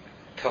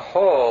to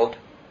hold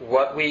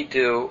what we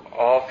do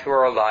all through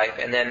our life,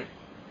 and then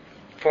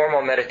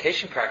formal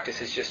meditation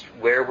practice is just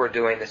where we're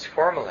doing this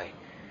formally.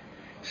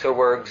 So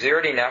we're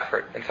exerting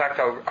effort. In fact,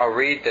 I'll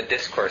read the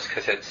discourse,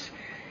 because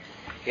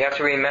you have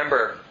to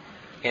remember,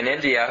 in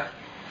India,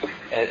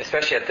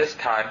 especially at this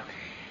time,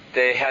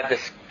 they had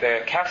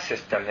the caste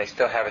system. They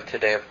still have it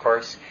today, of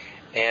course.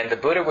 And the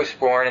Buddha was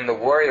born in the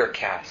warrior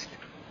caste.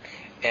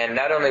 And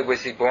not only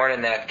was he born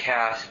in that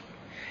caste,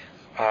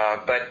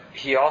 but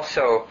he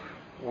also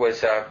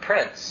was a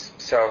prince.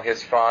 So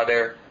his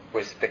father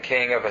was the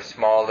king of a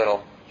small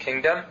little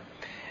kingdom,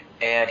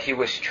 and he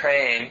was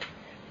trained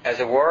as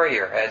a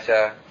warrior, as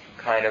a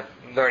kind of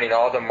learning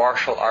all the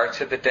martial arts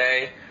of the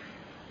day,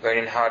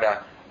 learning how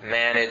to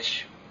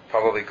manage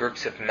probably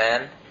groups of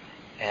men,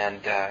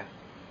 and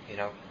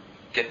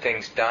get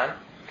things done.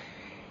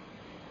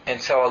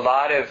 And so a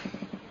lot of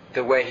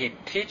the way he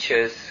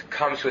teaches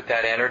comes with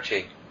that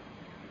energy.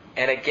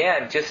 And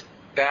again, just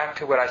back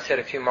to what I said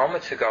a few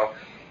moments ago,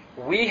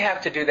 we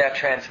have to do that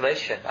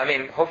translation. I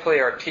mean, hopefully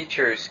our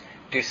teachers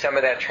do some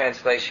of that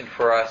translation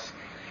for us.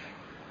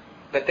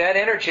 But that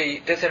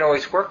energy doesn't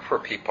always work for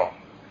people,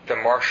 the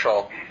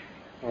martial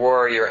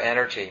warrior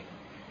energy.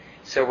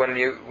 So when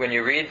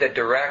you read the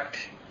direct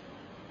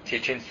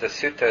teachings, the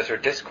suttas or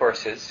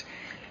discourses,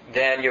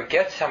 then you'll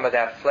get some of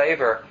that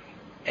flavor.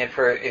 And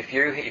if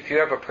you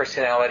have a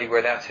personality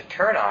where that's a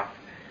turnoff,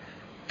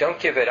 don't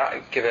give it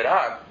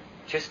up.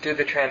 Just do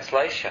the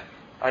translation.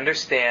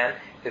 Understand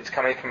it's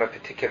coming from a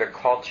particular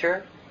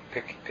culture,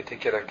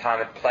 particular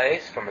time and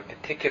place, from a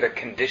particular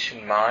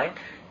conditioned mind.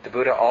 The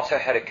Buddha also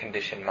had a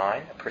conditioned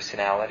mind, a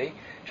personality,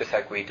 just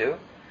like we do.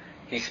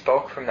 He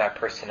spoke from that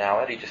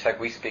personality, just like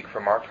we speak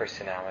from our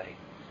personality.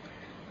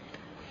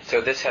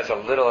 So this has a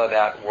little of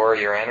that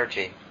warrior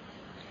energy.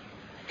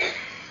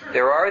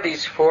 There are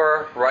these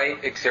 4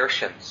 right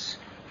exertions.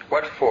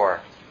 What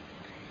for?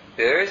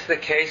 There is the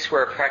case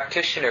where a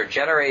practitioner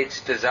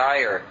generates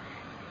desire,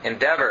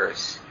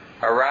 endeavors,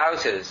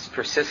 arouses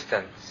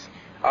persistence,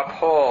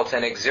 upholds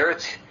and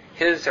exerts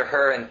his or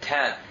her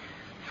intent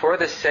for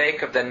the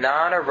sake of the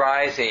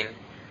non-arising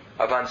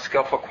of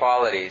unskillful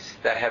qualities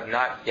that have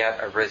not yet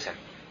arisen.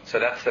 So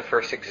that's the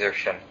first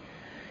exertion.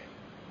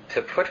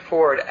 To put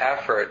forward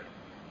effort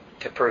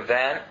to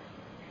prevent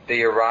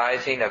the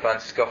arising of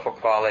unskillful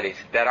qualities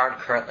that aren't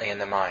currently in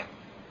the mind.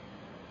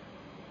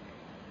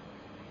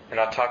 And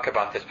I'll talk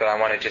about this, but I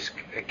want to just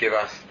give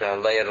us the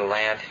lay of the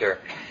land here.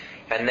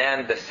 And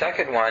then the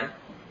second one,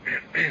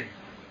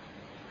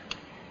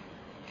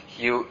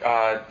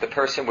 the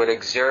person would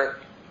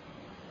exert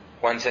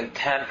one's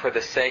intent for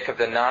the sake of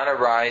the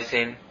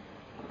non-arising,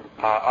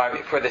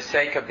 for the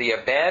sake of the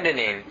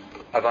abandoning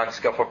of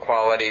unskillful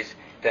qualities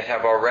that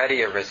have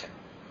already arisen.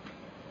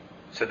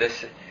 So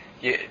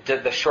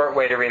the short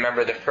way to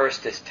remember the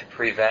first is to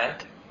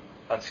prevent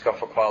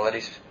unskillful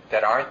qualities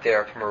that aren't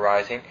there from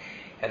arising,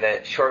 and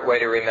the short way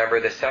to remember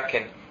the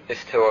second is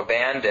to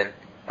abandon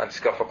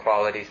unskillful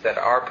qualities that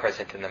are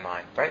present in the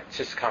mind. Right? It's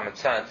just common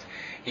sense.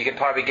 You can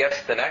probably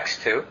guess the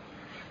next two.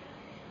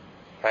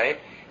 right?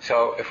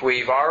 So if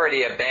we've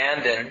already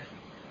abandoned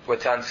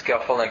what's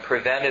unskillful and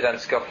prevented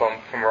unskillful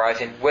from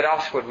arising, what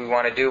else would we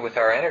want to do with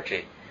our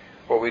energy?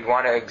 Well, we'd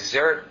want to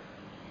exert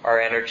our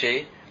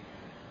energy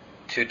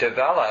to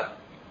develop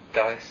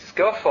the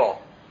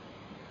skillful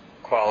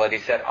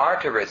qualities that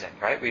aren't arisen,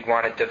 right? We'd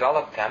want to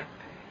develop them.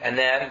 And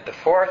then the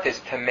fourth is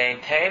to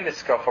maintain the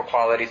skillful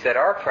qualities that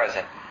are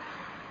present,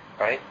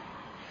 right?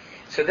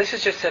 So this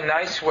is just a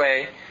nice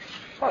way,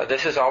 well,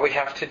 this is all we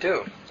have to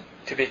do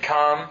to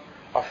become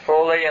a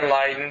fully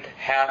enlightened,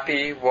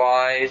 happy,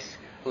 wise,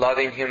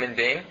 loving human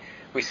being.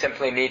 We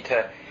simply need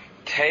to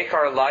take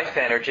our life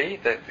energy,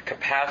 the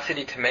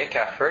capacity to make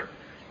effort,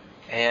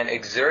 and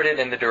exert it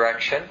in the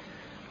direction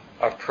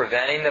of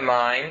preventing the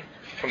mind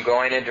from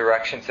going in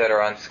directions that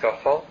are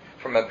unskillful,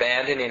 from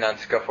abandoning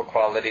unskillful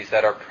qualities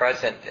that are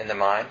present in the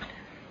mind,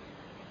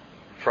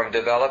 from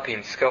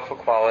developing skillful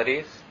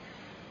qualities,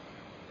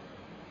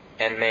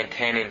 and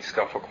maintaining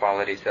skillful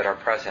qualities that are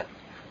present.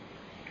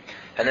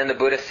 And then the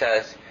Buddha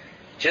says,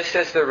 just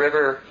as the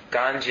river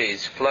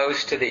Ganges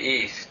flows to the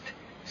east,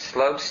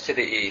 slopes to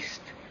the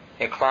east,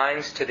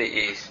 inclines to the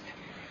east,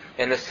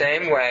 in the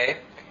same way,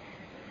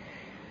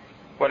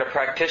 when a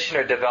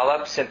practitioner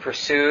develops and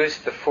pursues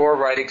the four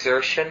right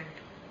exertion,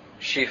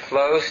 she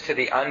flows to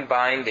the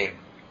unbinding,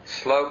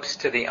 slopes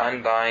to the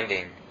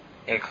unbinding,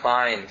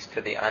 inclines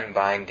to the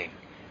unbinding.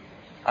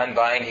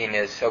 Unbinding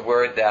is a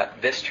word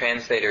that this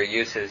translator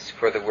uses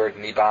for the word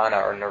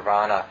nibbana or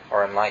nirvana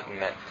or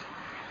enlightenment.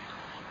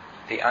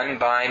 The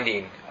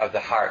unbinding of the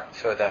heart.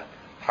 So the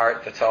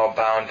heart that's all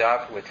bound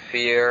up with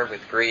fear,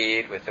 with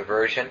greed, with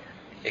aversion,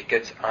 it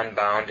gets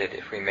unbounded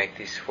if we make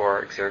these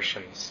four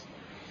exertions.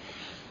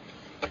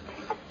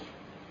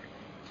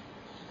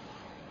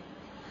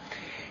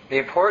 The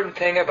important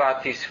thing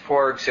about these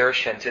four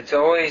exertions, it's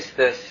always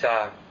this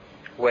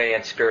way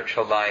in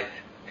spiritual life,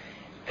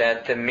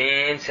 that the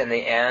means and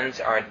the ends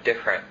aren't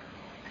different.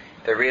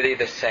 They're really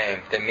the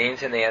same. The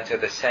means and the ends are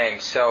the same.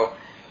 So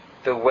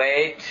the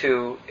way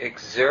to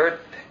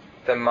exert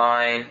the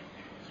mind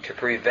to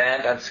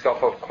prevent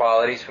unskillful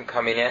qualities from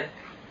coming in,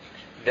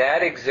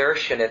 that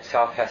exertion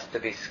itself has to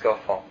be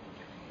skillful.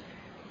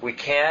 We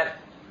can't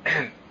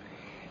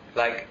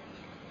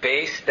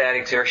base that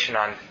exertion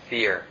on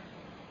fear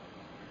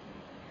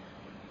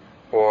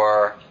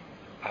or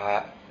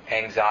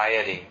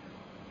anxiety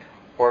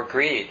or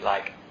greed,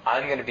 like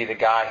I'm going to be the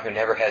guy who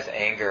never has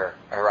anger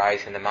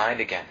arise in the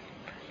mind again,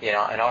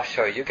 and I'll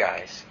show you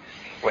guys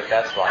what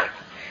that's like.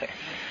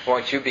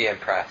 Won't you be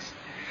impressed?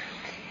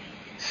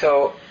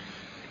 So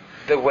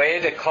the way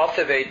to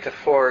cultivate the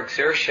four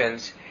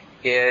exertions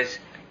is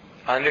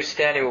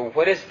understanding, well,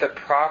 what is the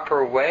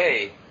proper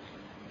way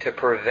to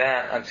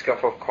prevent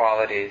unskillful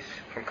qualities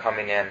from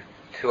coming in,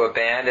 to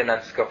abandon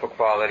unskillful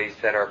qualities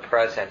that are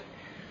present?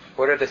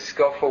 What are the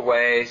skillful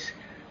ways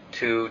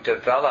to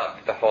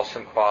develop the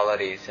wholesome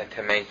qualities and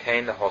to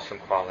maintain the wholesome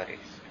qualities?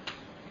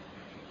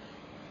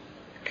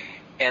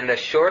 And the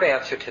short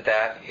answer to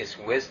that is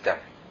wisdom.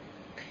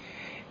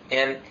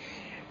 And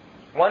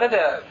one of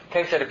the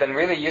things that have been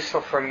really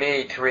useful for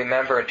me to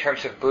remember in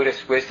terms of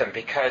Buddhist wisdom,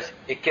 because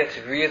it gets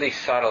really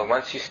subtle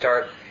once you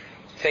start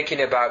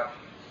thinking about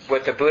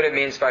what the Buddha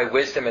means by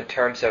wisdom in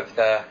terms of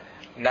the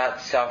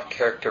not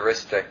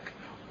self-characteristic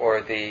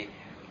or the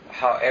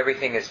how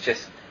everything is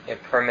just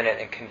impermanent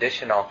and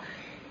conditional,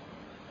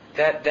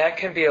 that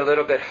can be a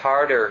little bit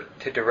harder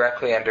to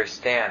directly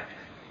understand.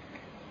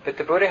 But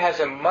the Buddha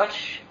has a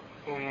much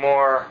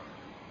more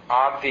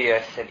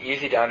obvious and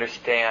easy to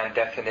understand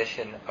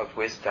definition of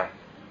wisdom,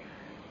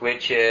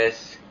 which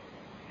is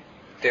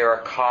there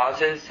are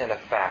causes and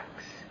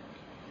effects.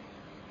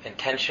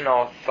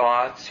 Intentional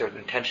thoughts or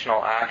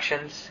intentional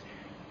actions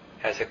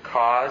as a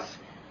cause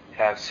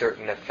have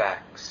certain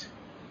effects.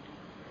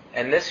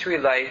 And this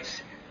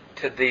relates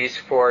to these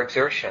four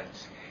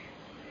exertions.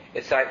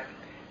 It's like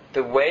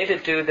the way to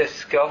do this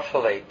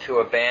skillfully, to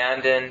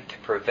abandon, to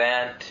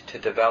prevent, to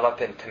develop,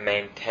 and to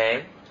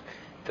maintain,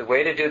 the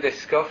way to do this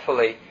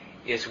skillfully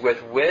is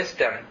with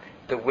wisdom,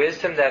 the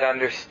wisdom that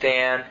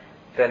understands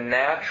the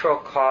natural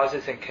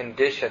causes and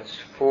conditions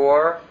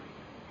for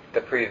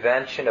the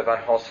prevention of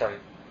unwholesome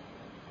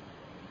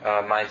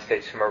mind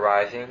states from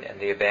arising and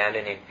the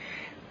abandoning.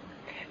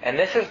 And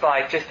this is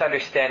like just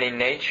understanding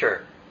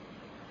nature.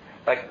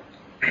 Like,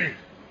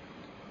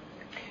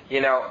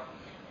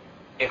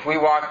 if we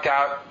walked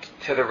out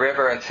to the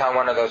river and saw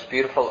one of those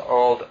beautiful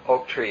old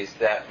oak trees,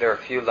 that there are a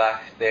few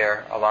left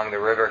there along the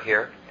river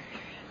here,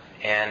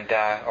 and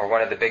or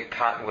one of the big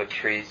cottonwood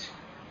trees,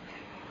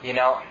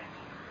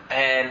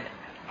 and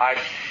I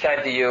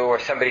said to you, or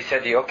somebody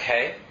said to you,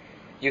 okay,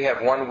 you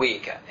have 1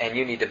 week and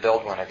you need to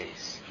build one of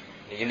these.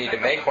 You need to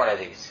make one of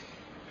these.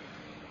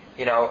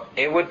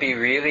 It would be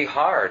really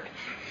hard.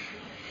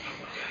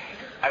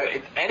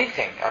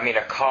 Anything.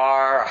 A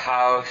car, a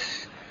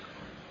house,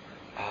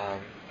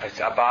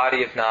 a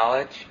body of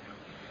knowledge.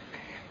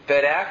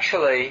 But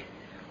actually,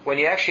 when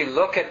you actually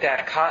look at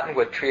that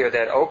cottonwood tree or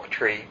that oak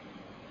tree,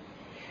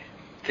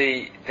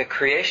 the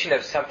creation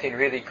of something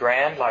really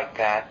grand like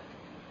that,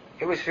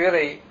 it was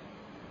really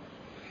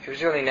It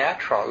was really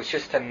natural. It was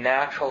just a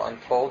natural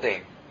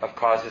unfolding of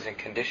causes and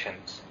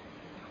conditions.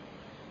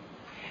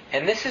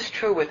 And this is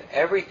true with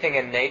everything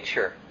in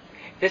nature.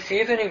 This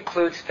even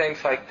includes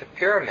things like the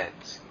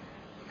pyramids.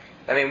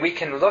 I mean, we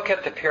can look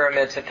at the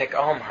pyramids and think,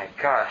 oh my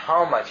God,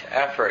 how much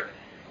effort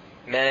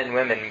men and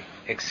women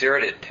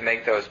exerted to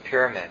make those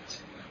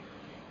pyramids.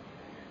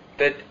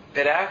 But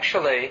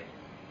actually,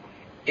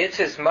 it's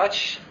as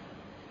much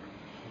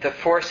the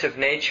force of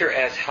nature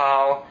as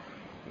how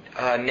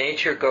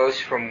nature goes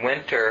from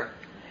winter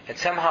and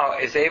somehow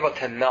is able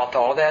to melt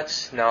all that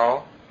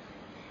snow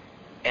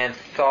and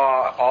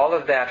thaw all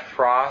of that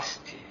frost,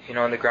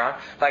 in the ground.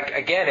 Like,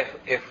 again,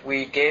 if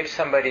we gave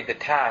somebody the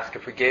task,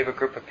 if we gave a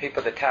group of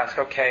people the task,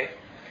 okay,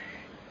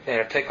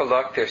 take a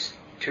look, there's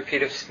 2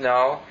 feet of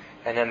snow,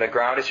 and then the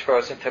ground is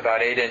frozen to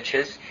about 8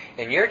 inches,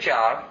 and your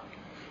job,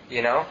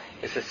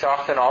 is to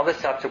soften all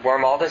this up, to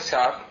warm all this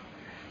up,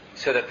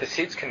 so that the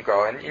seeds can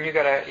grow, and you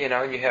gotta,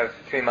 and you have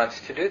 3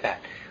 months to do that.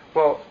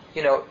 Well,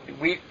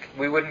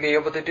 we wouldn't be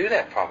able to do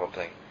that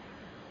probably.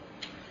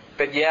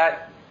 But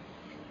yet,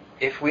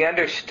 if we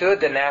understood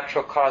the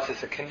natural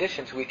causes and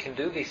conditions, we can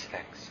do these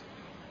things.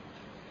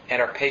 And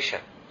are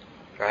patient,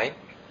 right?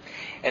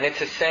 And it's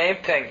the same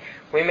thing.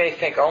 We may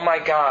think, oh my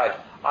God,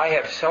 I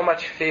have so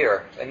much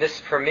fear. And this,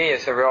 for me,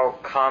 is a real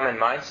common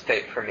mind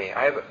state for me.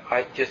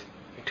 I just,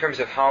 in terms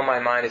of how my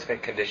mind has been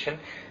conditioned,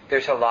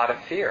 there's a lot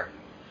of fear.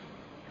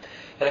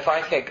 And if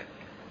I think,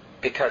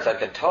 because I've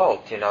been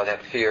told,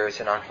 that fear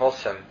is an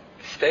unwholesome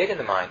state in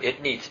the mind,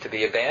 it needs to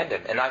be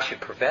abandoned, and I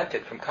should prevent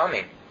it from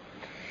coming.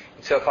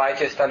 So if I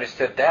just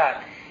understood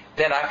that,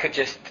 then I could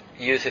just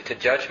use it to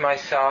judge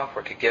myself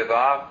or to give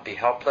up, be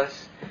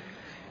helpless.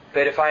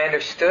 But if I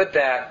understood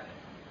that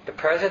the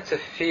presence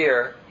of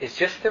fear is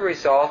just the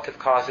result of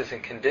causes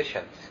and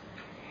conditions,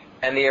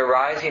 and the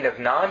arising of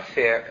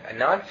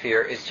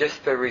non-fear is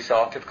just the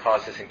result of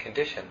causes and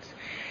conditions.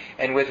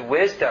 And with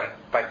wisdom,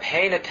 by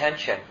paying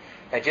attention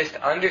and just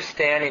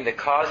understanding the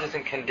causes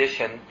and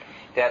conditions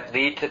that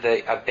lead to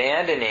the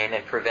abandoning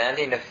and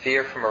preventing of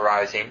fear from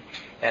arising,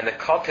 and the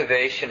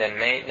cultivation and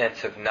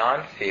maintenance of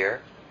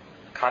non-fear,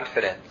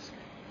 confidence,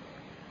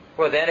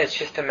 well then it's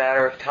just a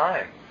matter of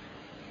time.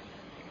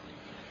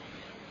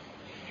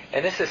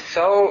 And this is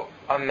so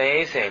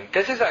amazing.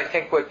 This is, I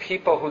think, what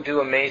people who do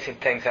amazing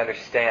things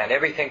understand.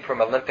 Everything from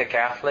Olympic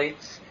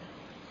athletes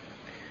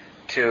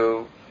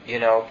to,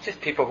 just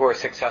people who are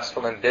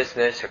successful in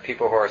business, or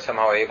people who are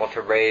somehow able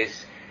to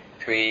raise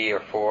 3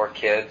 or 4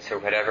 kids or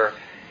whatever.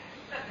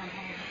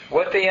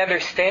 What they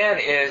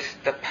understand is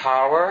the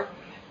power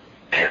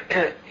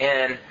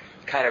in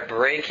kind of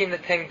breaking the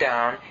thing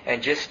down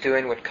and just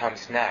doing what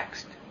comes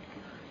next.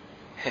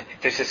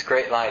 There's this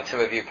great line, some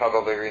of you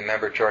probably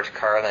remember George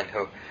Carlin,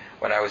 who,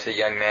 when I was a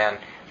young man,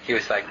 he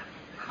was like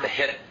the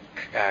hit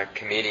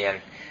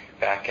comedian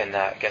back in,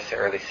 I guess, the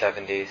early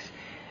 70s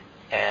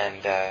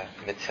and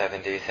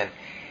mid-70s, and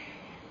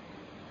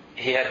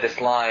he had this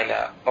line,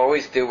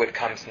 always do what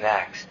comes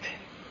next.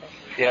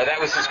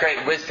 That was his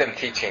great wisdom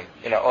teaching,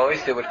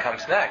 always do what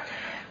comes next.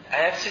 And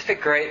that's just a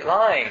great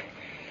line.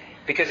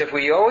 Because if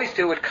we always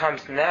do what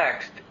comes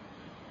next,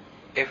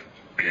 if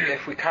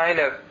we kind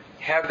of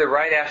have the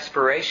right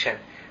aspiration,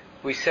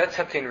 we set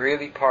something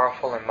really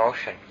powerful in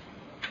motion.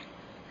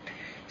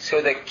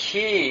 So the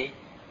key,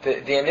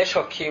 the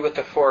initial key with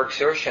the 4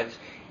 exertions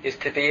is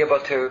to be able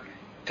to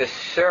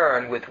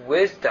discern with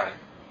wisdom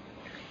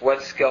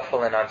what's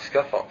skillful and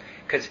unskillful.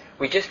 Because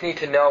we just need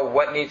to know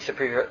what needs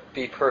to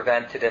be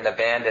prevented and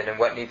abandoned and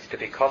what needs to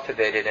be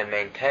cultivated and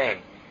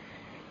maintained.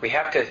 We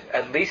have to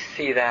at least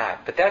see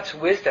that. But that's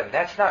wisdom.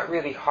 That's not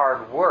really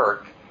hard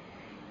work.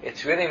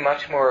 It's really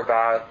much more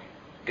about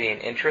being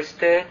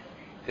interested,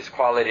 this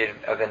quality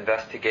of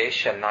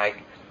investigation,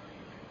 like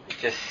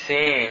just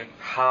seeing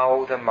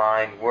how the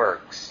mind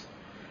works,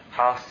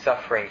 how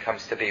suffering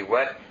comes to be,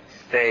 what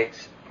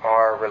states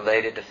are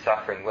related to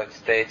suffering, what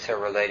states are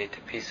related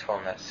to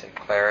peacefulness and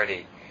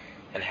clarity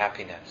and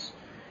happiness.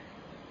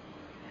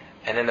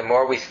 And then the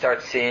more we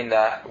start seeing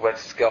that,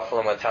 what's skillful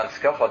and what's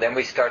unskillful, then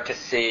we start to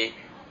see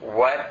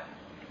what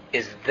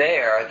is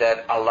there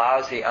that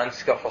allows the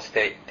unskillful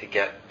state to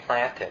get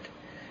planted.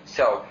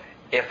 So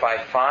if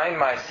I find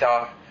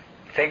myself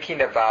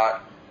thinking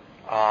about,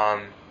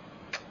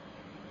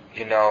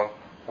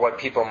 what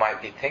people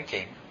might be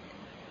thinking,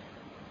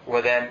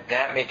 well then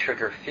that may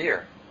trigger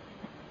fear.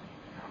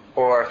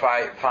 Or if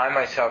I find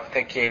myself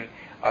thinking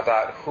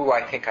about who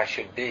I think I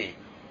should be,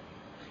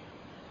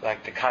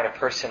 like the kind of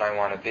person I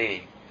want to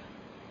be,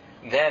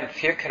 then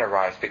fear can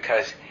arise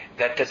because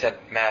that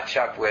doesn't match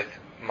up with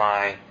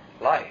my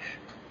life.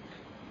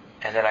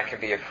 And then I can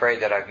be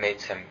afraid that I've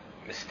made some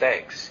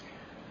mistakes,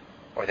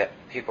 or that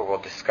people will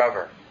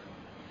discover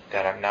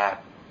that I'm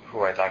not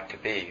who I'd like to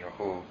be, or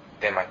who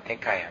they might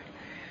think I am.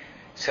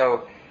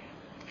 So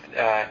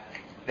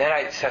then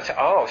I said,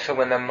 so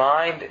when the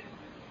mind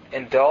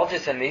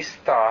indulges in these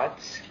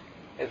thoughts,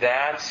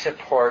 that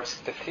supports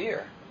the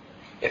fear.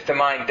 If the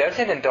mind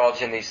doesn't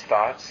indulge in these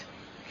thoughts,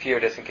 fear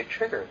doesn't get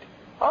triggered.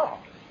 Oh,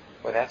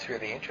 well, that's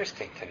really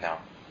interesting to know.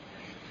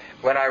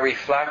 When I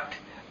reflect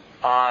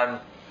on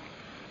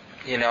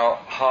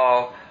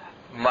how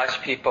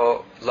much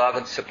people love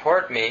and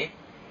support me,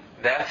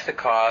 that's the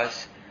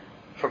cause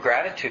for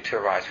gratitude to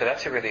arise. So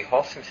that's a really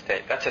wholesome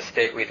state. That's a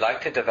state we'd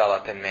like to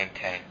develop and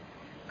maintain,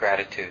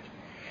 gratitude.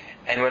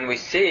 And when we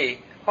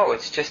see,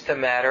 it's just a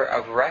matter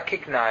of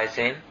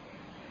recognizing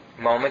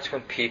moments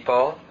when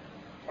people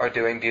are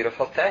doing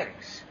beautiful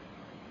things.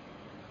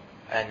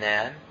 And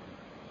then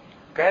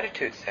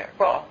gratitude's there.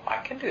 Well, I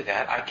can do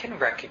that. I can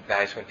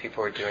recognize when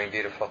people are doing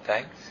beautiful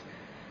things.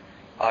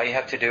 All you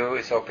have to do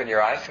is open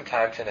your eyes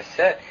sometimes in a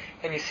sit,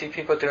 and you see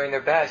people doing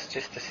their best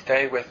just to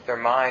stay with their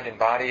mind and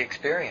body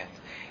experience.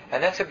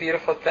 And that's a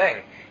beautiful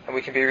thing. And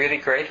we can be really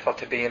grateful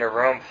to be in a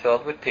room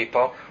filled with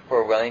people who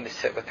are willing to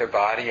sit with their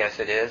body as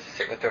it is,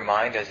 sit with their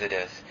mind as it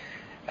is.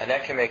 And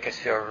that can make us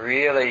feel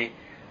really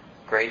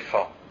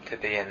grateful to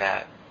be in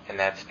that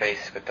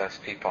space with those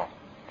people.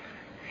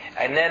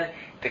 And then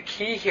the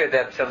key here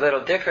that's a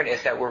little different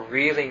is that we're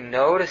really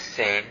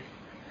noticing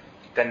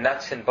the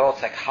nuts and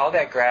bolts, like how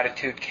that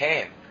gratitude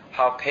came,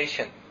 how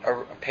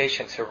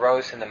patience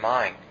arose in the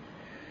mind.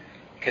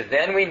 Because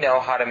then we know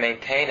how to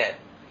maintain it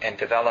and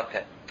develop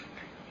it,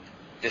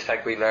 just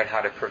like we learn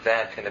how to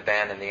prevent and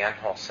abandon the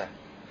unwholesome.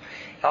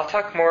 I'll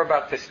talk more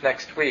about this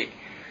next week,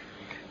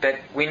 but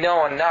we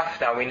know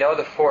enough now. We know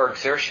the 4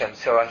 exertions,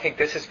 so I think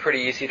this is pretty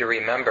easy to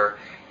remember.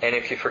 And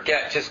if you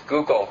forget, just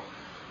Google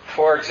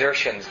 4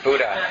 exertions,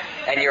 Buddha,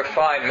 and you'll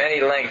find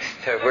many links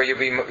to where you'll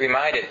be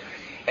reminded.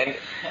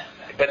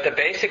 But the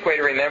basic way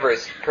to remember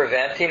is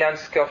preventing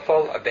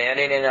unskillful,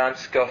 abandoning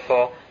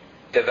unskillful,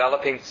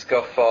 developing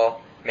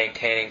skillful,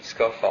 maintaining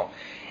skillful.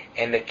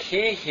 And the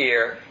key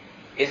here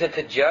isn't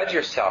to judge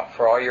yourself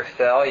for all your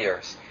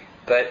failures,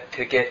 but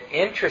to get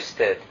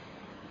interested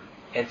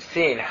in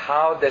seeing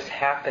how this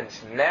happens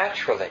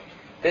naturally.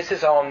 This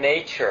is all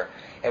nature,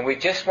 and we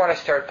just want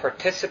to start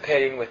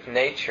participating with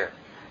nature.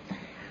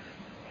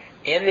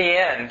 In the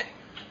end,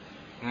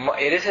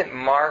 it isn't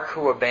Mark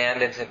who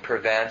abandons and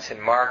prevents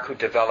and Mark who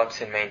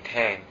develops and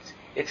maintains.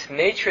 It's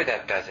nature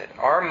that does it.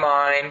 Our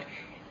mind,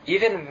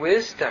 even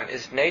wisdom,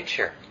 is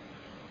nature.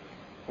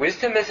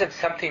 Wisdom isn't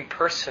something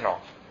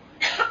personal.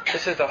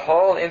 This is the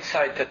whole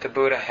insight that the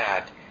Buddha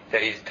had,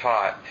 that he's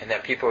taught, and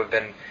that people have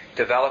been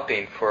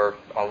developing for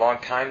a long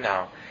time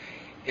now,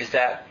 is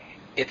that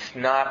it's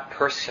not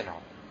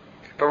personal.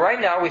 But right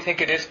now we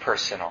think it is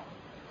personal.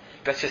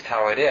 That's just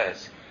how it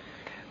is.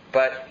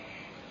 But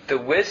the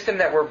wisdom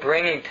that we're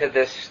bringing to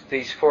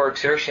these 4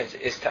 exertions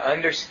is to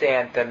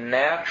understand the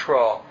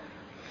natural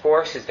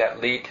forces that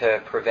lead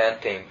to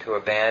preventing, to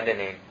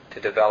abandoning, to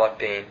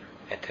developing,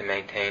 and to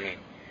maintaining.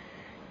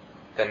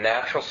 The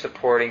natural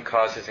supporting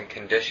causes and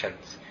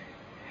conditions.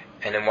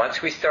 And then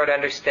once we start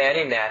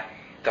understanding that,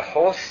 the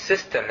whole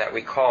system that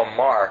we call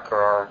Mark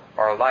or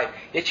our life,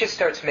 it just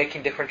starts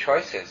making different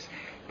choices.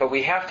 But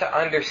we have to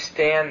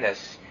understand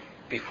this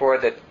before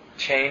the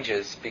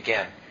changes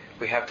begin.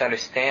 We have to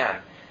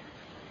understand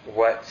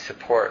what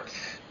supports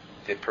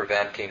the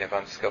preventing of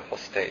unskillful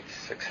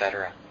states,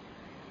 etc.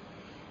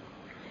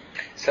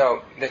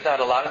 So there's not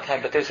a lot of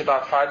time, but there's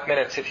about 5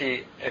 minutes. If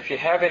you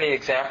have any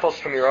examples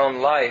from your own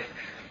life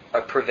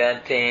of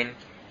preventing,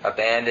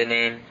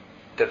 abandoning,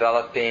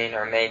 developing,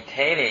 or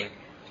maintaining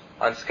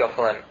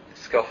unskillful and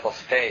skillful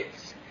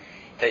states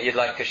that you'd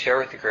like to share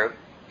with the group,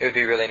 it would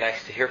be really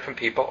nice to hear from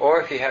people.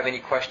 Or if you have any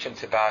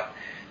questions about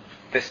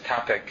this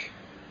topic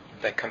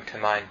that come to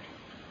mind.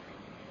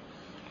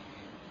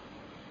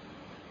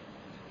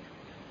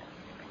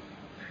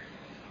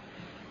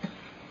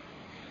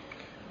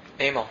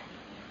 Emil.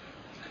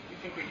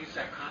 I think we use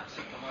that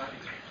concept a lot in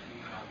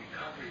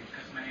recovery,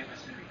 because many of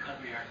us in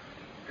recovery are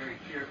very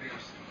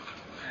fear-based.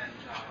 And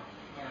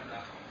one of the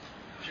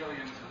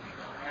Jillian's and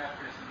the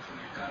aphorisms in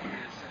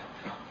recovery is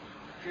that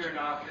fear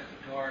knocked at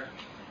the door,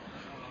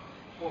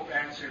 hope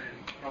answered, and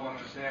no one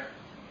was there.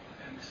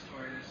 And the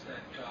story is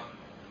that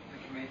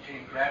we can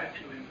maintain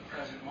gratitude in the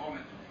present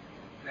moment,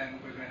 then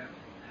we're going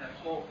to have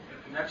hope that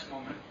the next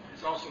moment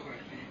is also going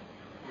to be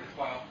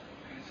worthwhile.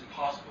 And it's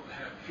impossible to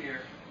have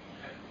fear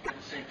at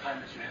the same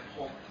time as you have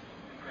hope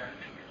and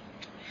gratitude.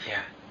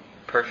 Yeah,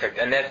 perfect.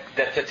 And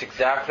that fits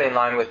exactly in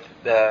line with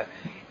the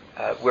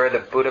where the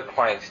Buddha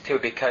points to,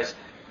 because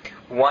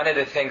one of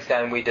the things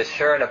then we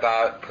discern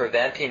about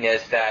preventing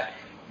is that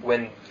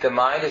when the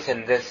mind is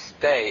in this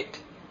state,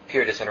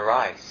 fear doesn't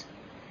arise.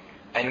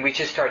 And we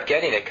just start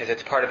getting it because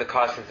it's part of the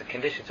causes and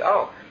conditions.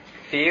 Oh,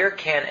 fear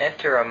can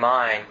enter a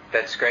mind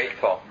that's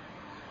grateful,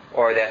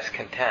 or that's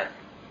content,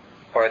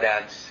 or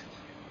that's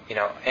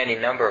any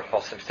number of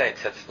wholesome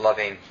states that's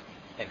loving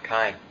and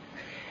kind.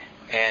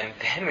 And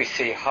then we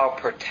see how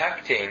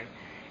protecting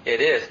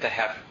it is to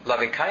have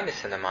loving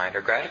kindness in the mind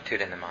or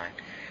gratitude in the mind.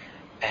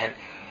 And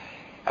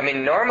I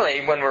mean,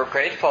 normally when we're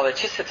grateful,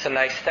 it's a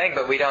nice thing,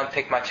 but we don't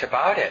think much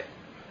about it.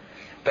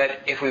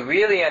 But if we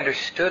really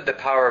understood the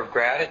power of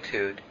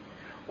gratitude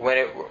when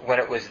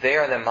it was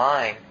there in the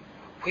mind,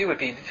 we would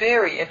be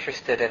very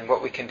interested in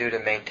what we can do to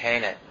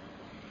maintain it.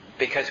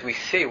 Because we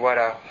see what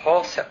a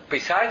wholesome,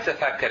 besides the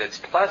fact that it's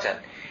pleasant,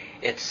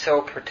 it's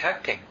so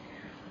protecting.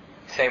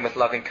 Same with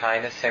loving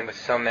kindness, same with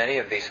so many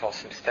of these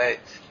wholesome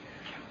states.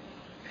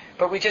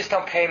 but we just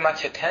don't pay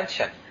much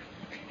attention.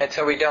 And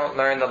so we don't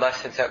learn the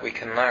lessons that we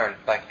can learn,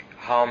 like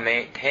how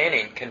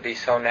maintaining can be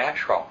so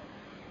natural.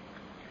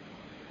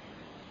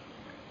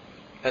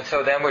 And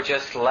so then we're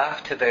just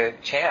left to the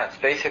chance.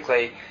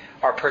 Basically,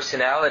 our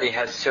personality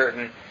has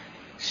certain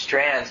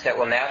strands that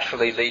will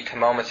naturally lead to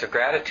moments of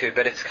gratitude,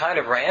 but it's kind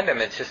of random.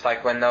 It's just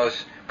like when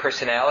those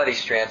personality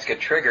strands get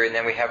triggered, and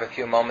then we have a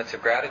few moments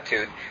of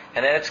gratitude,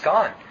 and then it's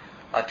gone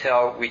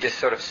until we just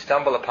sort of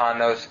stumble upon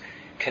those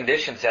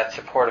conditions that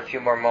support a few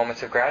more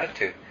moments of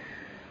gratitude.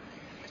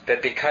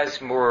 But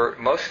because we're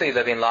mostly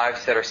living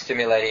lives that are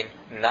stimulating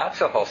not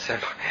so wholesome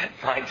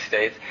mind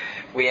states,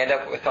 we end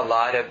up with a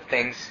lot of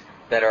things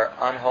that are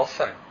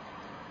unwholesome.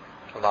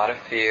 A lot of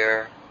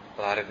fear,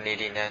 a lot of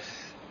neediness.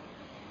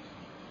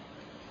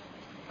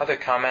 Other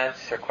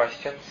comments or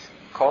questions?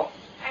 Cole?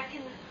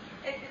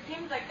 It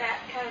seems like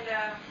that kind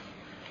of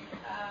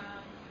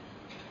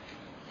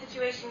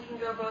situation can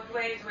go both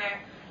ways, where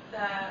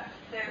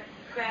the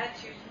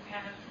gratitude can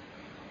kind of,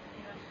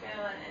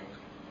 fill and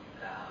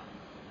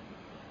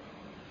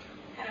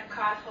kind of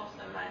cause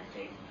wholesome mind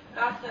states.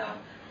 But also,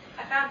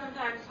 I found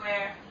sometimes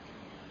where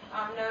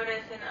I'll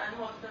notice an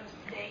unwholesome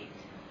state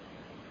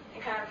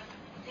and kind of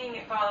seeing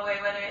it fall away,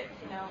 whether it's,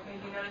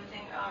 maybe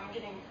noticing I'm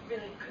getting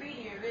really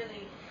greedy or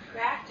really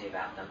crafty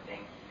about something,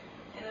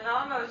 and it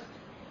almost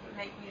would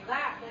make me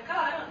laugh, like, oh,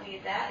 I don't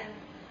need that, and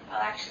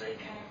I'll actually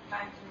kind of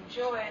find some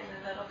joy, and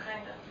then that'll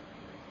kind of,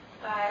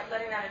 by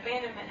letting that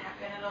abandonment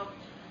happen, it'll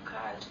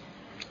cause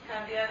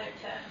kind of the other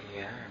to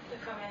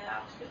come in the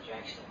opposite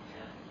direction,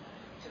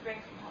 to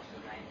bring some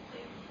wholesome mind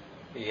states.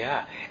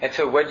 Yeah, and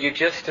so what you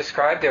just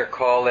described there,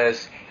 Cole,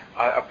 is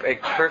a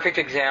perfect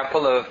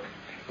example of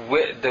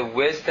the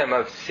wisdom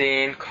of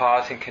seeing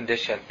cause and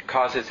condition,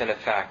 causes and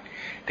effect,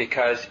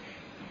 because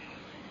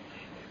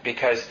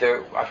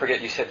there, I forget,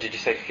 did you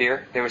say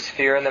fear? There was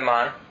fear in the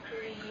mind.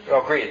 Greed.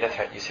 Oh, greed, that's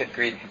right, you said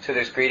greed. So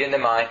there's greed in the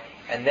mind,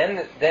 and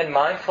then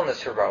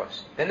mindfulness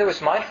arose. Then there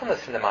was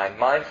mindfulness in the mind,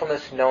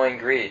 mindfulness knowing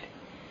greed.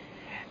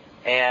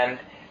 And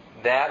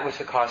that was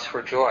the cause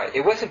for joy.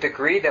 It wasn't the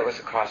greed that was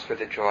the cause for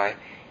the joy.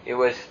 It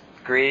was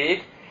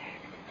greed,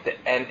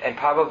 and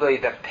probably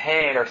the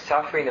pain or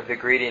suffering of the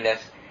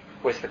greediness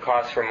was the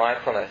cause for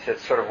mindfulness.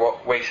 It's sort of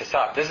what wakes us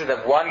up. This is the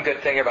one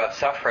good thing about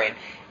suffering.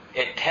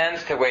 It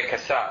tends to wake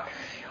us up.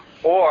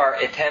 Or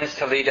it tends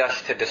to lead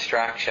us to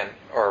distraction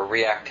or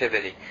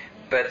reactivity.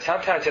 But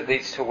sometimes it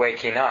leads to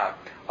waking up.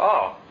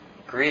 Oh,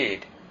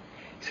 greed.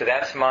 So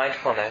that's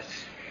mindfulness.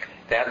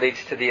 That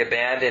leads to the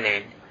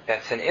abandoning.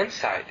 That's an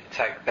insight. It's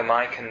like the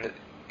mind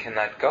can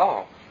let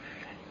go.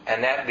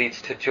 And that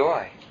leads to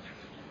joy.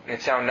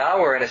 And so now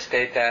we're in a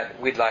state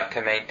that we'd like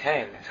to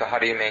maintain. So how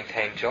do you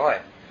maintain joy?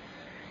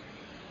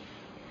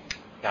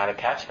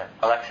 Non-attachment.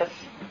 Alexis?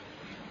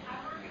 I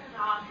work in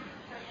an office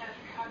that has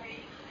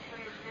cubbies.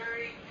 They're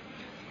very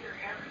secure,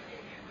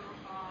 everything that goes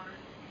on.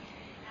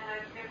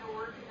 And I've never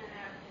worked in an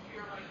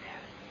atmosphere like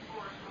that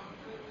before, so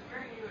it was a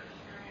very new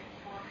experience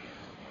for me.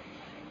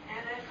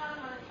 And I found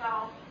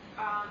myself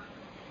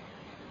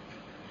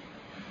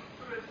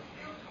sort of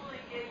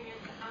skillfully getting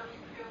into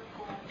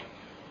unskillful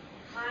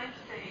mind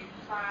states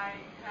by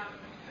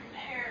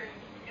preparing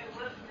and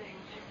listening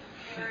and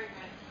preparing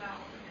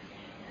myself.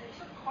 And it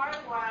took quite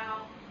a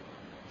while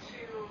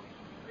to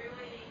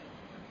really,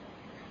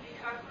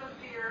 because of the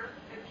fear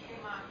that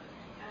came up,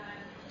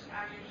 and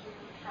I usually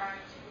would try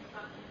to do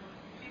something with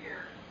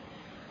fear,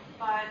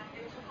 but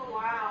it took a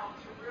while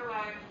to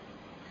realize,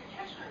 to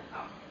catch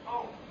myself,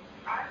 oh,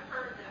 I've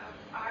heard this,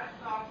 I've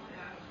thought this,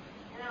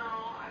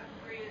 I've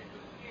created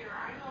this fear,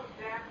 I know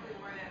exactly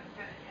where that's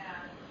going to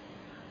end,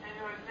 I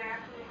know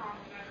exactly how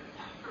I'm going to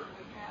suffer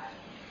with that.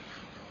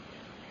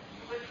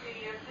 With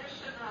the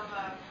addition of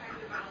a kind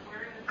of an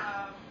awareness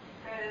of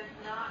that is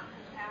not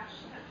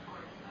compassionate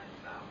towards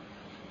myself.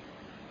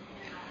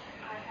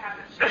 I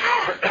haven't chosen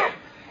at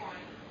this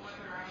point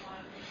whether I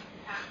want to be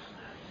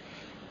compassionate,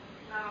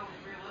 not only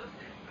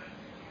realistic, but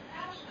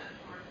compassionate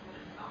towards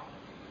myself.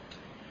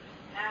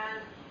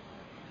 And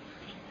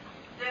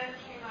then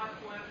came up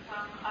with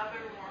some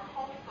other more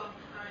wholesome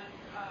kinds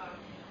of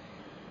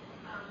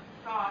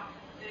thoughts,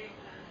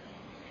 statements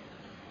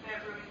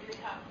that really did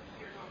help the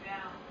fear go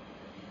down.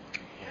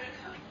 And it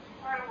took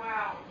quite a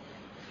while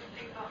to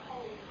think the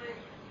whole thing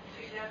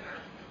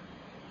together.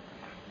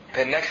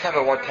 But next time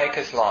it won't take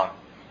as long.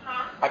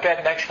 Huh? I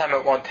bet next time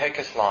it won't take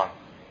as long.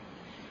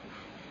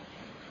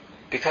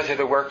 Because of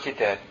the work you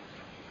did.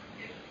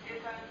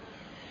 It doesn't.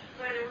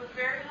 But it was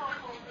very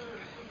helpful to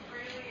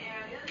really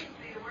add in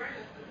the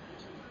awareness that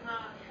this is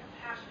not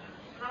compassionate.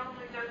 Not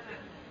only does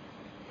it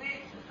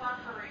lead to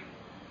suffering,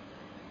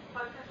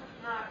 but this is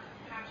not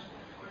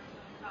compassionate towards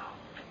myself.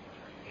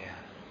 Yeah.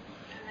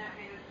 And that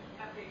made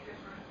a big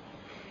difference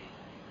for me.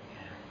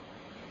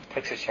 Yeah.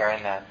 Thanks for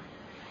sharing that.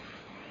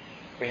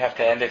 We have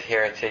to end it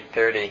here. It's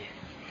 8:30.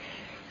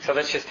 So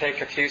let's just take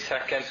a few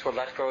seconds. We'll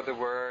let go of the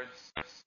words.